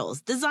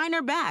 sandals,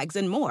 designer bags,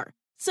 and more.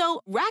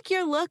 So rack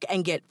your look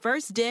and get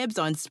first dibs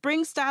on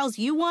spring styles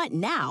you want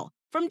now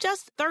from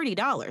just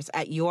 $30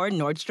 at your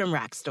Nordstrom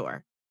Rack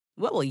store.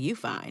 What will you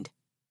find?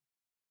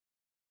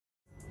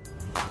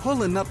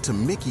 Pulling up to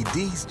Mickey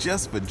D's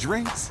just for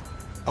drinks?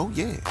 Oh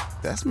yeah,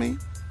 that's me.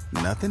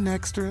 Nothing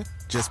extra,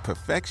 just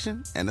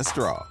perfection and a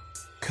straw.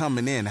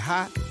 Coming in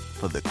hot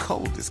for the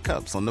coldest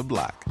cups on the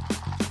block.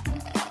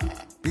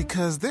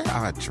 Because there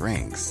are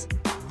drinks.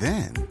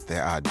 Then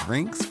there are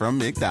drinks from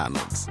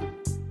McDonald's.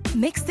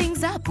 Mix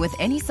things up with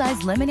any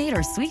size lemonade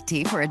or sweet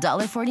tea for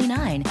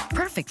 $1.49.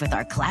 Perfect with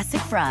our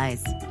classic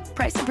fries.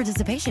 Price and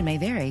participation may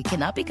vary.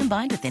 Cannot be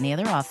combined with any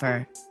other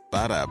offer.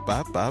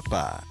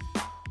 Ba-da-ba-ba-ba.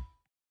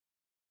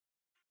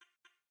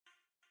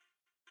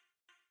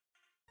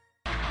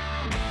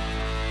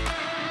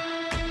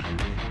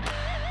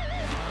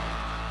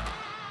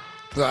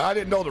 I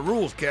didn't know the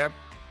rules, Cam.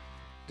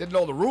 Didn't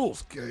know the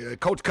rules.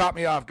 Coach caught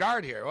me off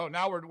guard here. Oh,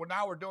 now we're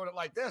doing it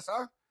like this,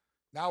 huh?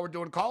 Now we're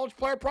doing college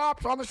player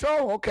props on the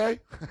show. Okay.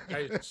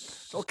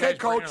 Okay,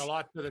 Coach. Bringing a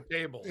lot to the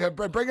table. Yeah,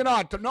 bring it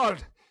on.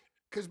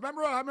 Because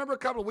I remember a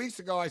couple of weeks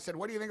ago, I said,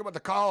 what do you think about the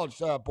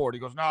college board? He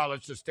goes, no,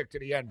 let's just stick to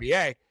the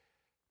NBA.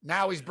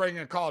 Now he's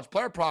bringing college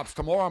player props.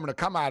 Tomorrow I'm going to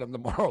come at him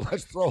tomorrow.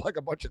 Let's throw like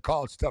a bunch of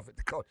college stuff at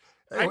the coach.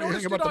 Hey, what do you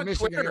think about the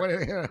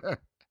Michigan?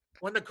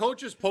 When the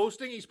coach is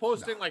posting, he's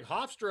posting like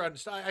Hofstra.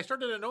 And I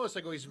started to notice,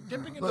 he's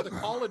dipping into the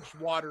college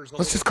waters.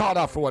 Let's just call it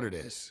out for what it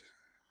is.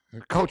 The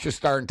coach is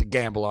starting to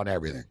gamble on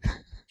everything.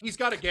 He's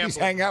got to gamble. He's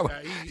hanging out.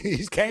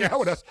 He's hanging out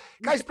with us.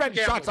 Guy's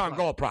betting shots on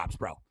goal props,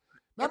 bro.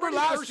 Remember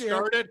last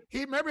year?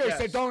 He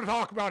said, "Don't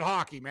talk about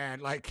hockey, man."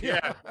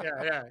 Yeah.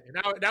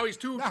 Now he's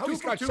two. Now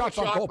he's got shots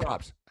on goal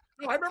props.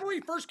 No, I remember when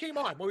he first came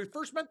on. When we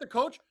first met the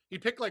coach, he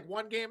picked like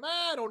one game.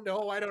 I don't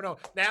know.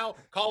 Now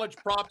college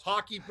props,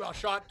 hockey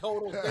shot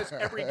totals, this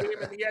every game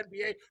in the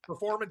NBA,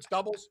 performance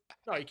doubles.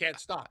 No, he can't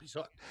stop. He's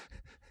hooked.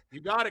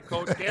 You got it,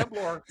 Coach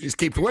Gambler. He just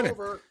keeps winning.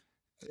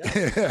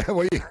 Yeah.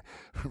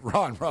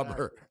 Ron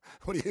Rubber.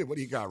 What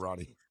do you got,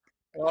 Ronnie?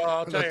 Well,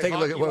 I'll tell you. Take a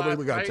look at what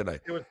we got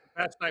tonight. It was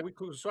the best night. We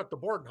swept the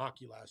board in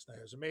hockey last night.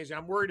 It was amazing.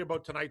 I'm worried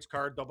about tonight's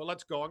card, though, but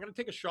let's go. I'm going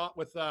to take a shot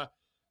with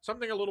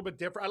something a little bit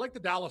different. I like the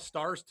Dallas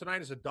Stars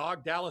tonight as a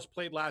dog. Dallas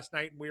played last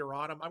night, and we were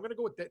on them. I'm going to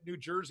go with New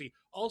Jersey.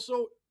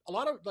 Also, a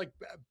lot of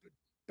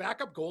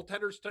backup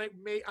goaltenders tonight.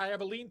 I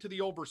have a lean to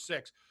the over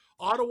 6.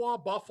 Ottawa,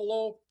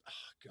 Buffalo. Oh,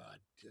 God.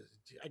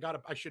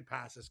 I should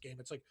pass this game.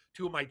 It's like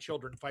two of my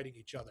children fighting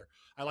each other.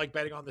 I like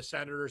betting on the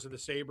Senators and the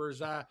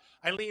Sabres. I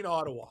lean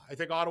Ottawa. I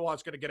think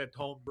Ottawa's going to get a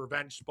home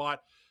revenge spot.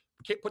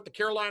 Put the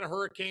Carolina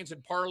Hurricanes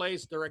in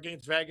parlays. They're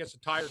against Vegas, a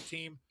tired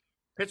team.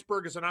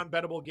 Pittsburgh is an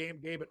unbettable game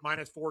at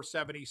minus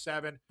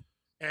 477.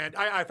 And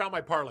I found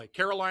my parlay.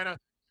 Carolina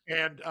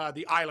and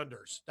the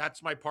Islanders.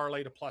 That's my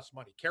parlay to plus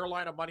money.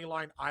 Carolina money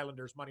line,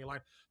 Islanders money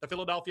line. The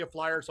Philadelphia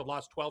Flyers have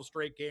lost 12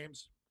 straight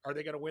games. Are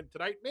they going to win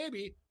tonight?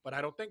 Maybe, but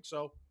I don't think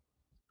so.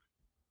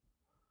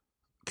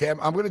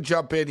 Cam, I'm going to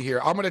jump in here.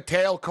 I'm going to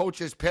tail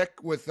Coach's pick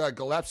with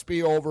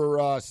Gillespie over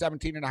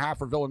 17.5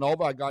 for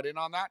Villanova. I got in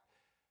on that.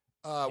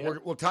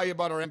 We'll tell you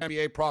about our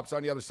NBA props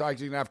on the other side.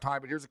 You didn't have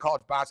time, but here's a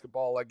college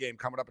basketball game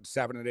coming up at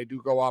 7, and they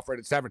do go off right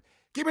at 7.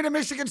 Give me the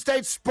Michigan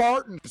State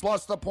Spartans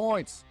plus the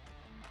points.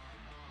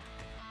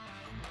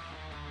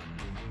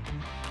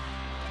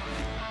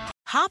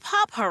 Hop,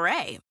 hop,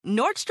 hooray!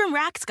 Nordstrom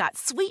Rack's got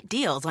sweet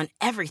deals on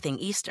everything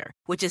Easter,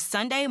 which is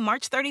Sunday,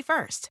 March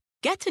 31st.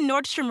 Get to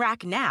Nordstrom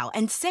Rack now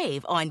and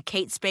save on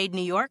Kate Spade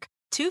New York,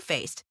 Too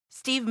Faced,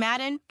 Steve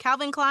Madden,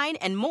 Calvin Klein,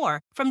 and more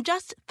from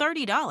just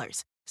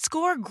 $30.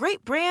 Score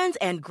great brands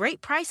and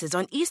great prices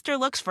on Easter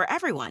looks for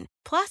everyone,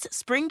 plus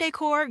spring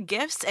decor,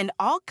 gifts, and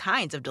all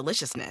kinds of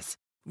deliciousness.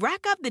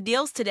 Rack up the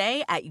deals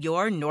today at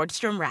your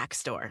Nordstrom Rack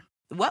store.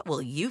 What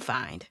will you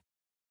find?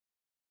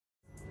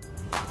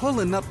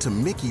 Pulling up to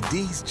Mickey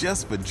D's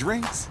just for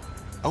drinks?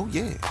 Oh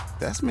yeah,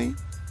 that's me.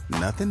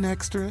 Nothing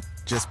extra,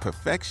 just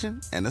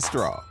perfection and a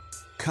straw.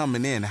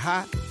 Coming in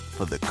hot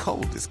for the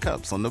coldest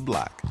cups on the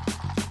block.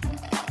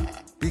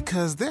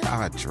 Because there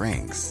are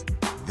drinks.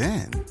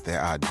 Then there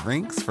are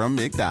drinks from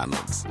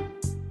McDonald's.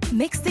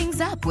 Mix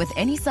things up with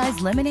any size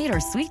lemonade or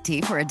sweet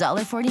tea for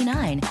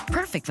 $1.49.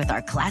 Perfect with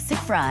our classic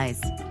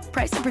fries.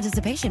 Price and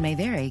participation may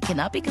vary.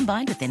 Cannot be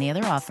combined with any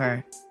other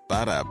offer.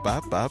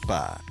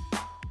 Ba-da-ba-ba-ba.